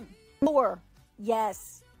 Kitchen. More.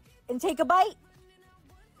 Yes. And take a bite.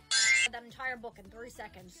 That entire book in 3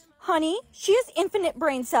 seconds. Honey, she has infinite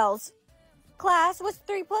brain cells. Class, what's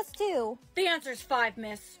 3 plus 2? The answer's 5,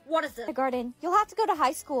 miss. What is it? Garden, you'll have to go to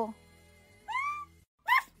high school.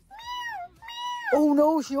 Oh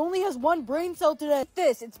no, she only has 1 brain cell today.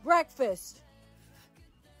 It's breakfast.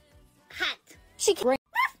 Hat. She can...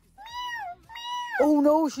 Oh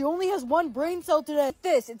no, she only has 1 brain cell today.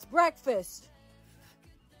 It's breakfast.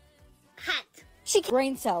 Hat. She can...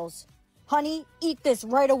 Brain cells. Honey, eat this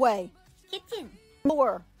right away. Kitchen.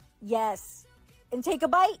 More. Yes. And take a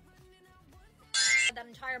bite. That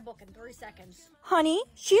entire book in 3 seconds. Honey,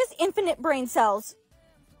 she has infinite brain cells.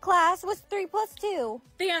 Class, what's 3 plus 2?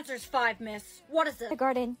 The answer's 5, miss. What is it?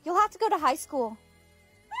 Garden, you'll have to go to high school.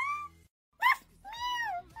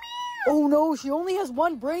 Oh no, she only has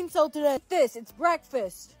 1 brain cell today. It's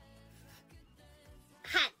breakfast.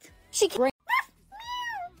 Hat. She can...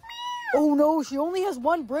 Oh no, she only has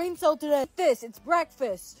 1 brain cell today. It's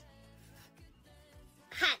breakfast.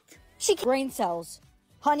 Hat. She can... Brain cells.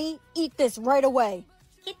 Honey, eat this right away.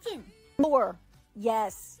 Kitchen. More.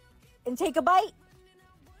 Yes. And take a bite.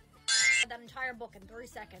 That entire book in 3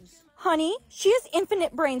 seconds. Honey, she has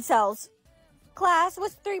infinite brain cells. Class,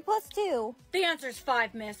 what's 3 plus 2? The answer's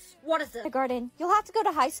 5, miss. What is it? Garden, you'll have to go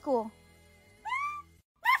to high school.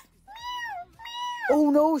 Oh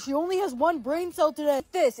no, she only has 1 brain cell today.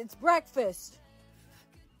 It's breakfast.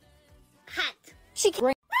 Hat. She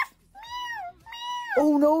can...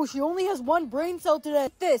 Oh no, she only has 1 brain cell today.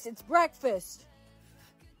 It's breakfast.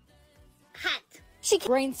 Hat. She can...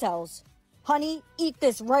 Brain cells. Honey, eat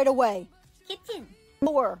this right away. Kitchen.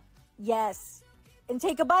 More. Yes. And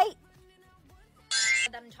take a bite.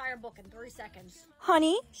 That entire book in 3 seconds.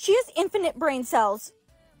 Honey, she has infinite brain cells.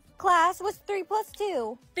 Class, what's 3 plus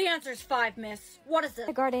 2? The answer's 5, miss. What is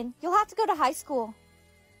it? Garden, you'll have to go to high school.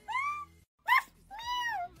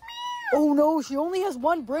 Oh no, she only has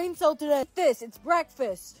 1 brain cell today. It's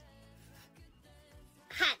breakfast.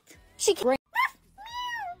 Hat. She can...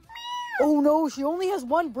 Oh no, she only has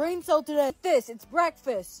 1 brain cell today. It's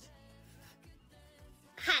breakfast.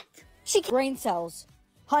 Hat. She can... Brain cells.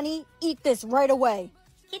 Honey, eat this right away.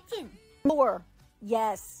 Kitchen. More.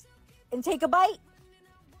 Yes. And take a bite.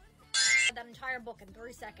 That entire book in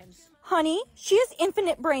 3 seconds. Honey, she has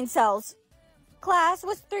infinite brain cells. Class,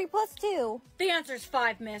 what's 3 plus 2? The answer's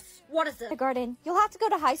 5, miss. What is it? Garden, you'll have to go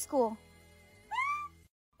to high school.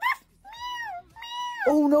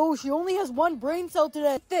 Oh no, she only has 1 brain cell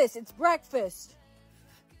today. It's breakfast.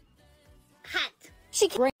 Hat. She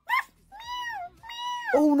can...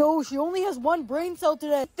 Oh no, she only has 1 brain cell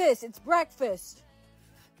today. It's breakfast.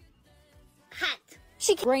 Hat.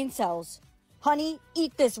 She can... Brain cells. Honey,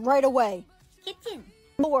 eat this right away. Kitchen.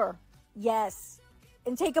 More. Yes.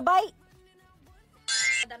 And take a bite.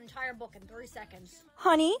 That entire book in 3 seconds.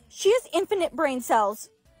 Honey, she has infinite brain cells.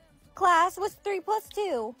 Class, what's 3 plus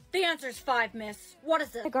 2? The answer's 5, miss. What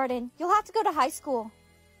is it? Garden, you'll have to go to high school.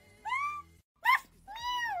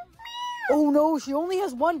 Oh no, she only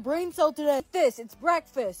has 1 brain cell today. It's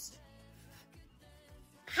breakfast.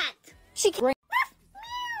 Hat. She can...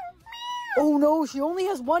 Oh no, she only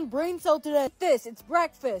has 1 brain cell today. It's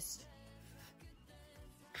breakfast.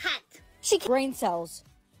 Hat. She can... Brain cells.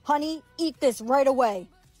 Honey, eat this right away.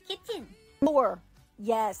 Kitchen. More.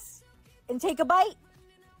 Yes. And take a bite.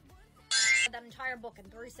 That entire book in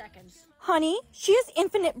 3 seconds. Honey, she has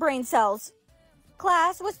infinite brain cells.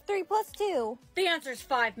 Class, what's 3 plus 2? The answer's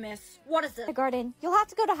 5, miss. What is it? Garden, you'll have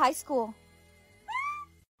to go to high school.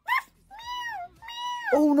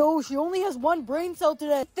 Oh no, she only has 1 brain cell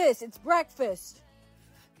today. It's breakfast.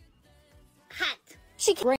 Hat.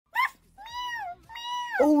 She can...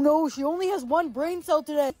 Oh no, she only has 1 brain cell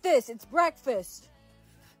today. It's breakfast.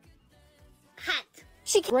 Hat.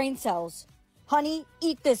 She can... Brain cells. Honey,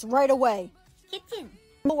 eat this right away. Kitchen.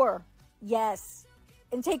 More. Yes.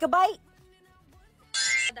 And take a bite.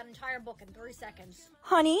 That entire book in 3 seconds.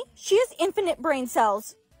 Honey, she has infinite brain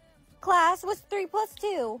cells. Class, what's 3 plus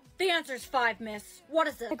 2? The answer's 5, miss. What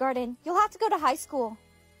is it? Garden, you'll have to go to high school.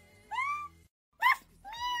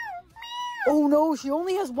 Oh no, she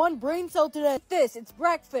only has 1 brain cell today. It's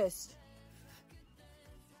breakfast.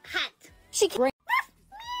 Hat. She can...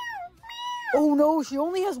 Oh no, she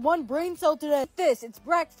only has 1 brain cell today. It's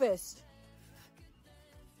breakfast.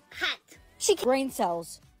 Hat. She can... Brain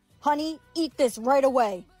cells. Honey, eat this right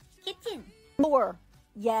away. Kitchen. More.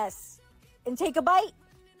 Yes. And take a bite.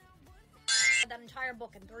 That entire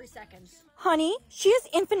book in 3 seconds. Honey, she has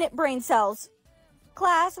infinite brain cells.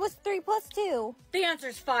 Class, what's 3 plus 2? The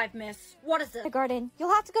answer's 5, miss. What is it? Garden,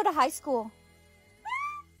 you'll have to go to high school.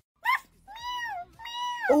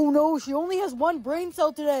 Oh no, she only has one brain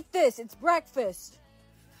cell today. This, it's breakfast.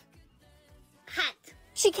 Hat.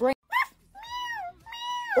 She can.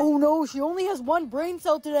 Oh no, she only has one brain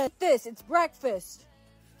cell today. This, it's breakfast.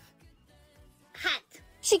 Hat.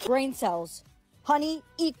 She can. Brain cells. Honey,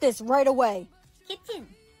 eat this right away. Kitten.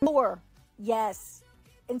 More. Yes.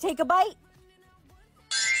 And take a bite.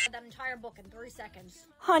 That entire book in 3 seconds.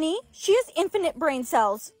 Honey, she has infinite brain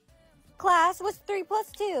cells. Class, what's 3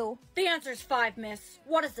 plus 2? The answer's 5, miss.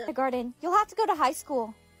 What is it? Kindergarten. You'll have to go to high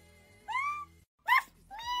school.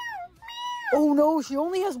 Oh no, she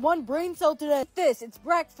only has one brain cell today. This, it's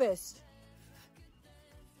breakfast.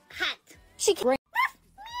 Hat. She can.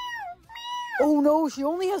 Oh no, she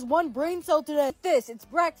only has one brain cell today. This, it's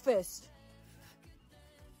breakfast.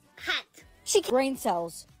 Hat. She can. Brain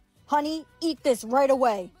cells. Honey, eat this right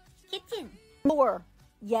away. Kitten. More.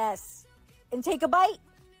 Yes. And take a bite.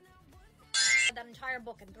 That entire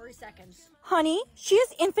book in 3 seconds. Honey, she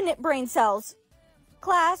has infinite brain cells.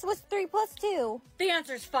 Class, what's 3 plus 2? The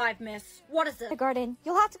answer's 5, miss. What is it? Kindergarten.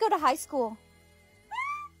 You'll have to go to high school.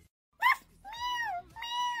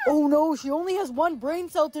 Oh no, she only has one brain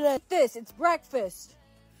cell today. This, it's breakfast.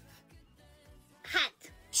 Hat.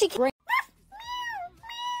 She can.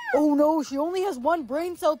 Oh no, she only has one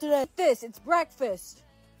brain cell today. This, it's breakfast.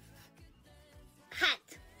 Hat.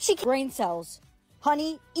 She can. Brain cells.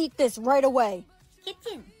 Honey, eat this right away.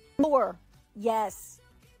 Kitten. More. Yes.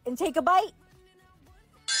 And take a bite.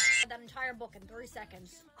 That entire book in 3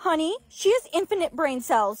 seconds. Honey, she has infinite brain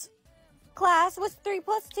cells. Class, what's 3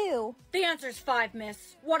 plus 2? The answer's 5,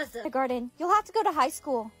 miss. What is it? Kindergarten. You'll have to go to high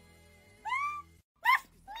school.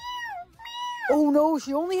 Oh no,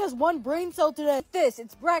 she only has one brain cell today. This,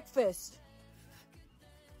 it's breakfast.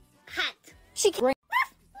 Hat. She can.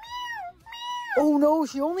 Oh no,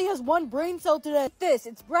 she only has one brain cell today. This,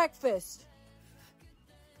 it's breakfast.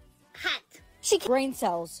 Hat. She can. Brain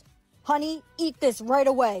cells. Honey, eat this right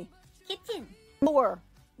away. Kitten. More.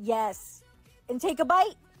 Yes. And take a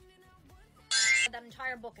bite. That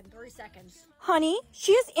entire book in 3 seconds. Honey,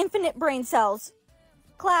 she has infinite brain cells.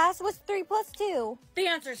 Class, what's 3 plus 2? The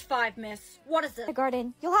answer's 5, miss. What is it?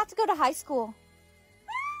 Kindergarten. You'll have to go to high school.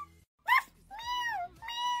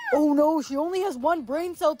 Oh no, she only has one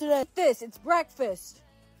brain cell today. This, it's breakfast.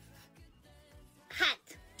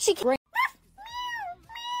 Hat. She can.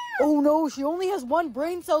 Oh no, she only has one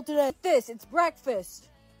brain cell today. This, it's breakfast.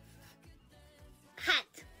 Hat.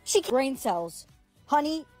 She can. Brain cells.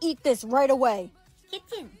 Honey, eat this right away.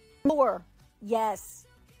 Kitten. More. Yes.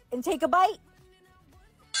 And take a bite.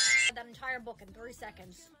 That entire book in 3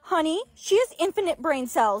 seconds. Honey, she has infinite brain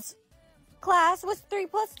cells. Class, what's 3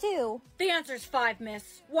 plus 2? The answer's 5,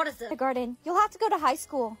 miss. What is it? Kindergarten. You'll have to go to high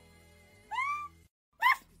school.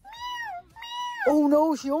 Oh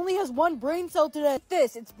no, she only has one brain cell today.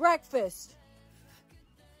 This, it's breakfast.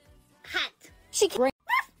 Hat. She can.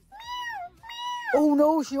 Oh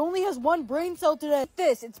no, she only has one brain cell today.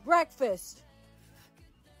 This, it's breakfast.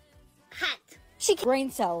 Hat. She can. Brain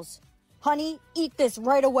cells. Honey, eat this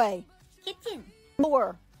right away. Kitten.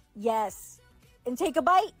 More. Yes. And take a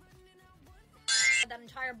bite. That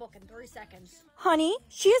entire book in 3 seconds. Honey,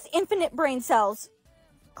 she has infinite brain cells.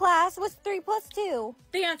 Class, what's 3 plus 2?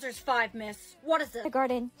 The answer's 5, miss. What is it?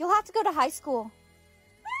 Kindergarten. You'll have to go to high school.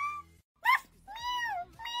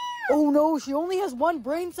 Oh no, she only has one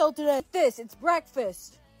brain cell today. This, it's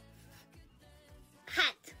breakfast.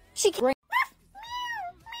 Hat. She can.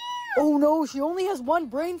 Oh no, she only has one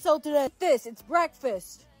brain cell today. This, it's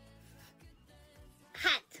breakfast.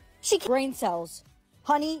 Hat. She can. Brain cells.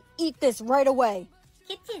 Honey, eat this right away.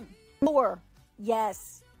 Kitten. More.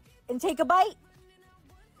 Yes. And take a bite.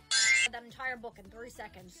 That entire book in 3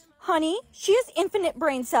 seconds. Honey, she has infinite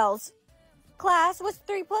brain cells. Class, what's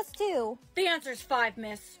 3 plus 2? The answer's 5,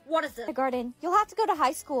 miss. What is it? Kindergarten. You'll have to go to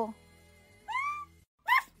high school.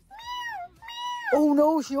 Oh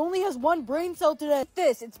no, she only has one brain cell today.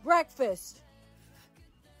 This, it's breakfast.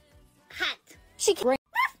 Hat. She can.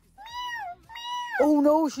 Oh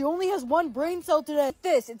no, she only has one brain cell today.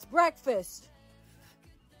 This, it's breakfast.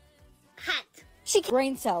 Hat. She can.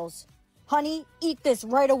 Brain cells. Honey, eat this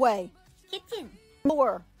right away. Kitten.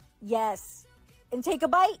 More. Yes. And take a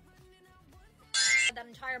bite. That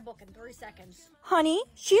entire book in 3 seconds. Honey,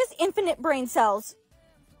 she has infinite brain cells.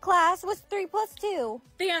 Class, what's 3 plus 2?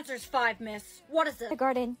 The answer's 5, miss. What is it?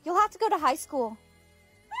 Kindergarten. You'll have to go to high school.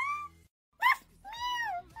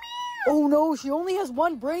 Oh no, she only has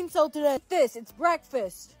one brain cell today. This, it's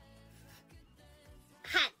breakfast.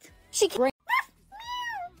 Hat. She can.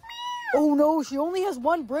 Oh no, she only has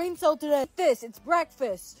one brain cell today. This, it's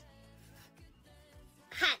breakfast.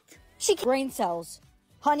 Hat. She can. Brain cells.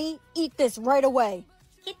 Honey, eat this right away.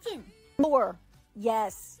 Kitten. More.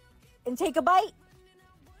 Yes. And take a bite?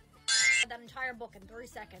 That entire book in 3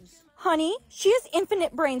 seconds. Honey, she has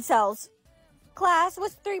infinite brain cells. Class,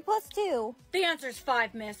 what's 3 plus 2? The answer's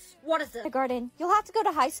 5, miss. What is it? Kindergarten. You'll have to go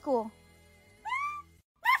to high school.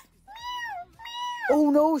 Oh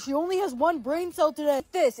no, she only has 1 brain cell today.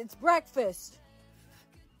 It's breakfast.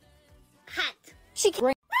 Hat. She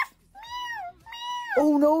can.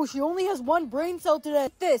 Oh no, she only has 1 brain cell today.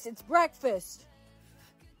 It's breakfast.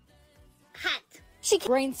 Hat. She can.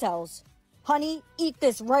 Brain cells. Honey, eat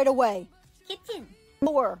this right away. Kitten.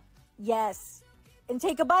 More. Yes. And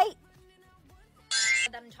take a bite?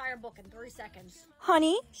 That entire book in 3 seconds.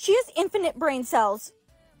 Honey, she has infinite brain cells.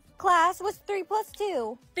 Class, what's 3 plus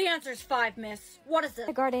 2? The answer's 5, miss. What is it?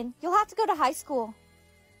 Kindergarten. You'll have to go to high school.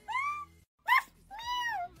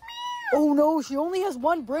 Oh no, she only has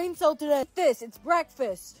 1 brain cell today. It's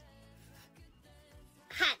breakfast.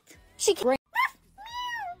 Hat. She can.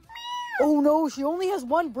 Oh no, she only has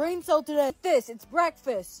 1 brain cell today. It's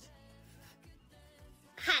breakfast.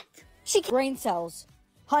 Hat. She can. Brain cells.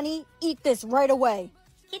 Honey, eat this right away.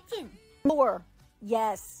 Kitten. More.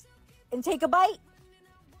 Yes. And take a bite?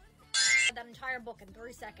 That entire book in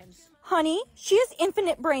 3 seconds. Honey, she has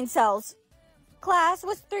infinite brain cells. Class,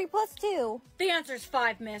 what's 3 plus 2? The answer's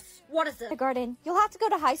 5, miss. What is it? Kindergarten. You'll have to go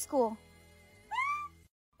to high school.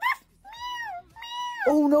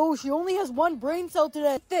 Oh no, she only has 1 brain cell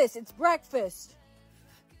today. It's breakfast.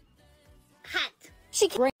 Hat. She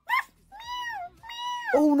can.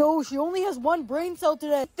 Oh no, she only has 1 brain cell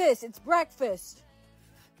today. It's breakfast.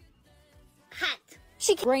 Hat.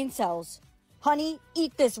 She can. Brain cells. Honey,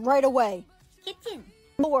 eat this right away. Kitten.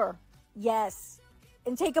 More. Yes.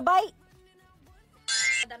 And take a bite?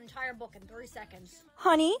 That entire book in 3 seconds.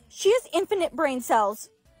 Honey, she has infinite brain cells.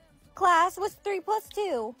 Class, what's 3 plus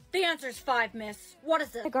 2? The answer's 5, miss. What is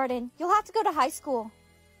it? Kindergarten. You'll have to go to high school.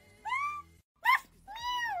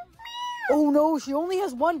 Oh no, she only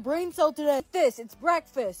has 1 brain cell today. It's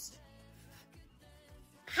breakfast.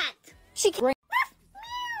 Hat. She can.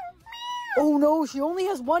 Oh no, she only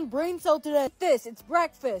has 1 brain cell today. It's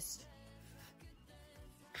breakfast.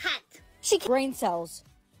 Hat. She can. Brain cells.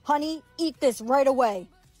 Honey, eat this right away.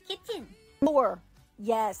 Kitten. More.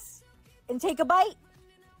 Yes. And take a bite?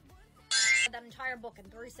 That entire book in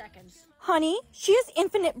 3 seconds. Honey, she has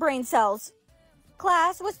infinite brain cells.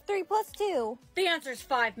 Class, what's 3 plus 2? The answer's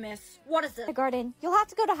 5, miss. What is it? Kindergarten. You'll have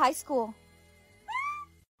to go to high school.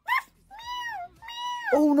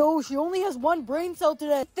 Oh no, she only has 1 brain cell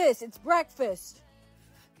today. It's breakfast.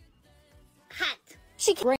 Hat.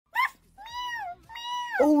 She can.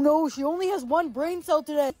 Oh no, she only has 1 brain cell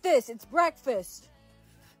today. It's breakfast.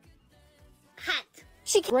 Hat.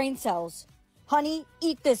 She can. Brain cells. Honey,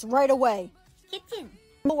 eat this right away. Kitten.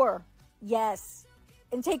 More. Yes.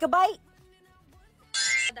 And take a bite?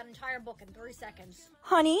 That entire book in 3 seconds.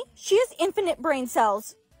 Honey, she has infinite brain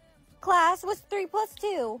cells. Class, what's 3 plus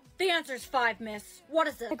 2? The answer's 5, miss. What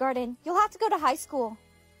is it? Kindergarten. You'll have to go to high school.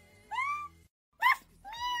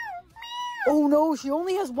 Oh no, she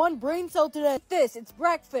only has 1 brain cell today. It's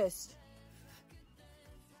breakfast.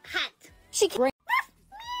 Hat. She can.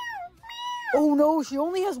 Oh no, she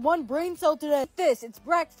only has 1 brain cell today. It's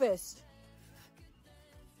breakfast.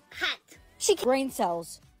 Hat. She can. Brain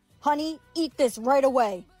cells. Honey, eat this right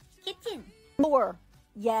away. Kitten. More.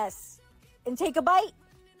 Yes. And take a bite?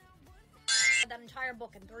 That entire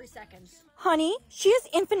book in 3 seconds. Honey, she has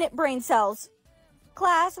infinite brain cells.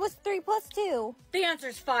 Class, what's 3 plus 2? The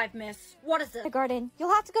answer's 5, miss. What is it? Kindergarten.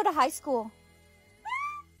 You'll have to go to high school.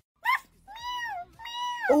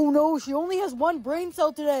 Oh no, she only has 1 brain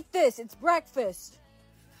cell today. It's breakfast.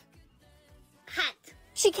 Hat.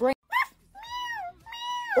 She can.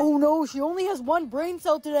 Oh no, she only has 1 brain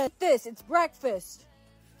cell today. It's breakfast.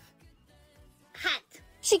 Hat.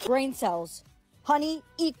 She can. Brain cells. Honey,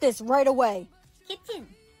 eat this right away. Kitten.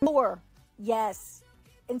 More. Yes.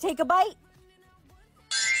 And take a bite?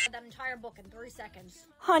 That entire book in 3 seconds.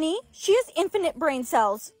 Honey, she has infinite brain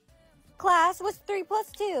cells. Class, what's 3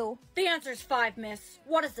 plus 2? The answer's 5, miss.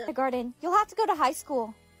 What is it? Kindergarten. You'll have to go to high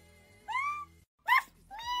school.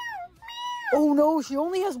 Oh no, she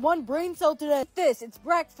only has 1 brain cell today. It's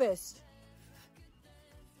breakfast.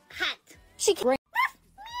 Hat. She can.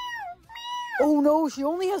 Oh no, she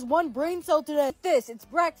only has 1 brain cell today. It's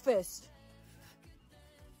breakfast.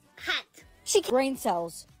 Hat. She can. Brain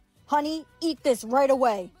cells. Honey, eat this right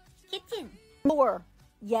away. Kitten. More.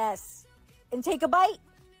 Yes. And take a bite?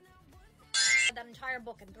 That entire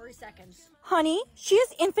book in 3 seconds. Honey, she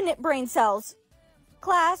has infinite brain cells.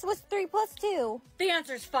 Class, what's 3 plus 2? The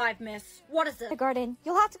answer's 5, miss. What is it? Kindergarten.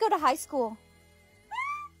 You'll have to go to high school.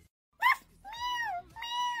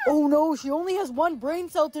 Oh no, she only has one brain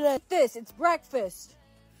cell today. It's breakfast.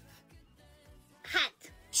 Hat.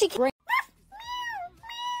 She can.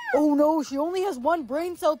 Oh no, she only has one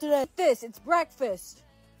brain cell today. It's breakfast.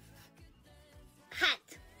 Hat.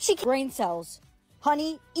 She can. Brain cells.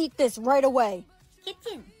 Honey, eat this right away.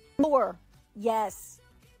 Kitten. More. Yes.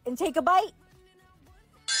 And take a bite.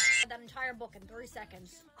 That entire book in 3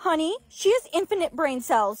 seconds. Honey, she has infinite brain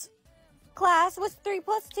cells. Class, what's 3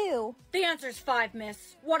 plus 2? The answer's 5,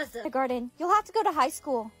 miss. What is it? Kindergarten. You'll have to go to high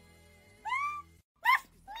school.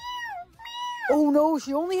 Oh no,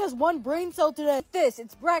 she only has one brain cell today.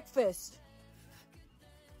 It's breakfast.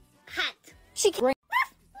 Hat. She can.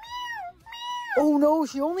 Oh no,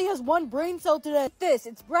 she only has one brain cell today.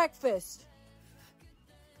 It's breakfast.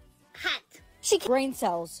 Hat. She can. Brain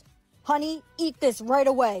cells. Honey, eat this right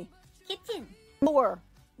away. Kitten. More.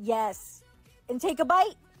 Yes. And take a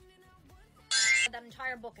bite. That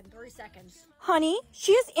entire book in 3 seconds. Honey,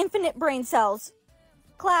 she has infinite brain cells.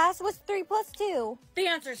 Class, what's 3 plus 2? The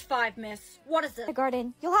answer's 5, miss. What is it?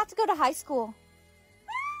 Kindergarten. You'll have to go to high school.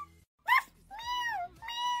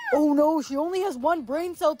 Oh no, she only has one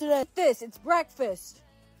brain cell today. It's breakfast.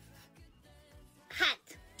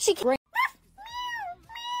 Hat. She can.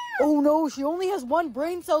 Oh no, she only has one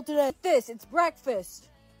brain cell today. It's breakfast.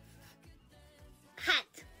 Hat.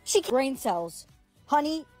 She can. Brain cells.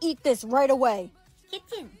 Honey, eat this right away.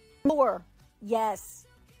 Kitten. More. Yes.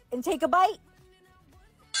 And take a bite.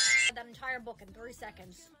 That entire book in 3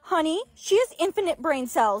 seconds. Honey, she has infinite brain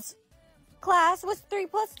cells. Class, what's 3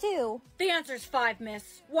 plus 2? The answer's 5,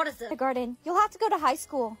 miss. What is it? Kindergarten. You'll have to go to high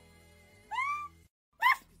school.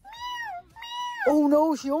 Oh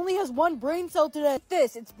no, she only has one brain cell today.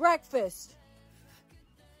 It's breakfast.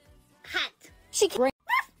 Hat. She can.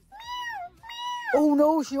 Oh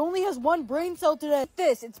no, she only has one brain cell today.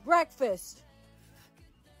 It's breakfast.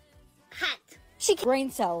 Hat. She can. Brain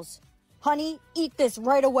cells. Honey, eat this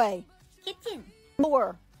right away. Kitten.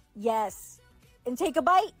 More. Yes. And take a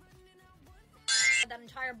bite. That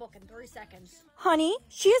entire book in 3 seconds. Honey,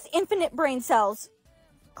 she has infinite brain cells.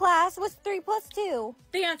 Class, what's 3 plus 2?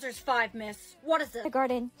 The answer's 5, miss. What is it?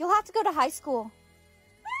 Kindergarten. You'll have to go to high school.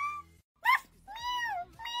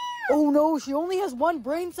 Oh no, she only has one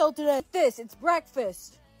brain cell today. It's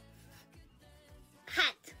breakfast.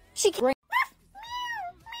 Hat. She can.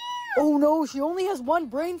 Oh no, she only has one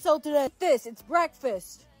brain cell today. It's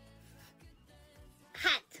breakfast.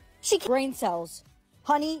 Hat. She can. Brain cells.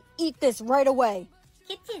 Honey, eat this right away.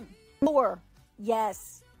 Kitten. More.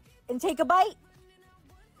 Yes. And take a bite.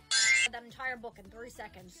 That entire book in 3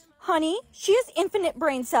 seconds. Honey, she has infinite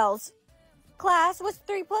brain cells. Class, what's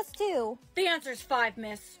 3 plus 2? The answer's 5,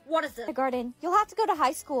 miss. What is it? Kindergarten. You'll have to go to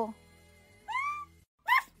high school.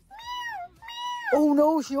 Oh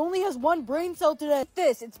no, she only has one brain cell today.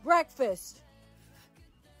 It's breakfast.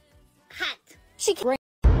 Hat. She can. Yay!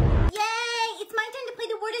 It's my turn to play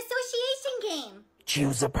the word association game.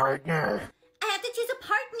 Choose a partner. I have to choose a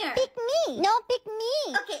partner. Pick me. No, pick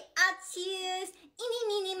me. Okay, I'll choose eeny,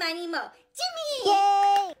 meeny, miny, mo. Jimmy!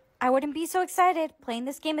 Yay! I wouldn't be so excited. Playing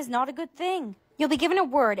this game is not a good thing. You'll be given a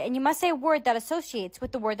word, and you must say a word that associates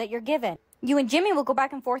with the word that you're given. You and Jimmy will go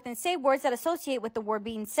back and forth and say words that associate with the word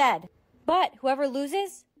being said. But whoever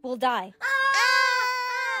loses will die.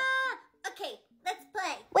 Okay, let's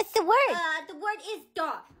play. What's the word? The word is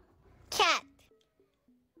dog. Cat.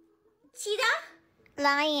 Cheetah.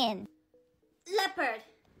 Lion. Leopard.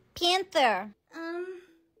 Panther.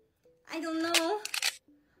 I don't know.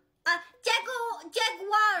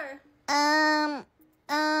 Jaguar.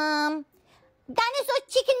 Dinosaur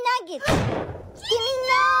chicken nuggets. Jimmy,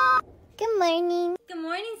 no! Good morning. Good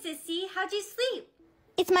morning, sissy. How'd you sleep?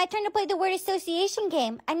 It's my turn to play the word association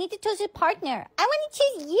game. I need to choose a partner. I want to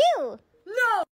choose you. No!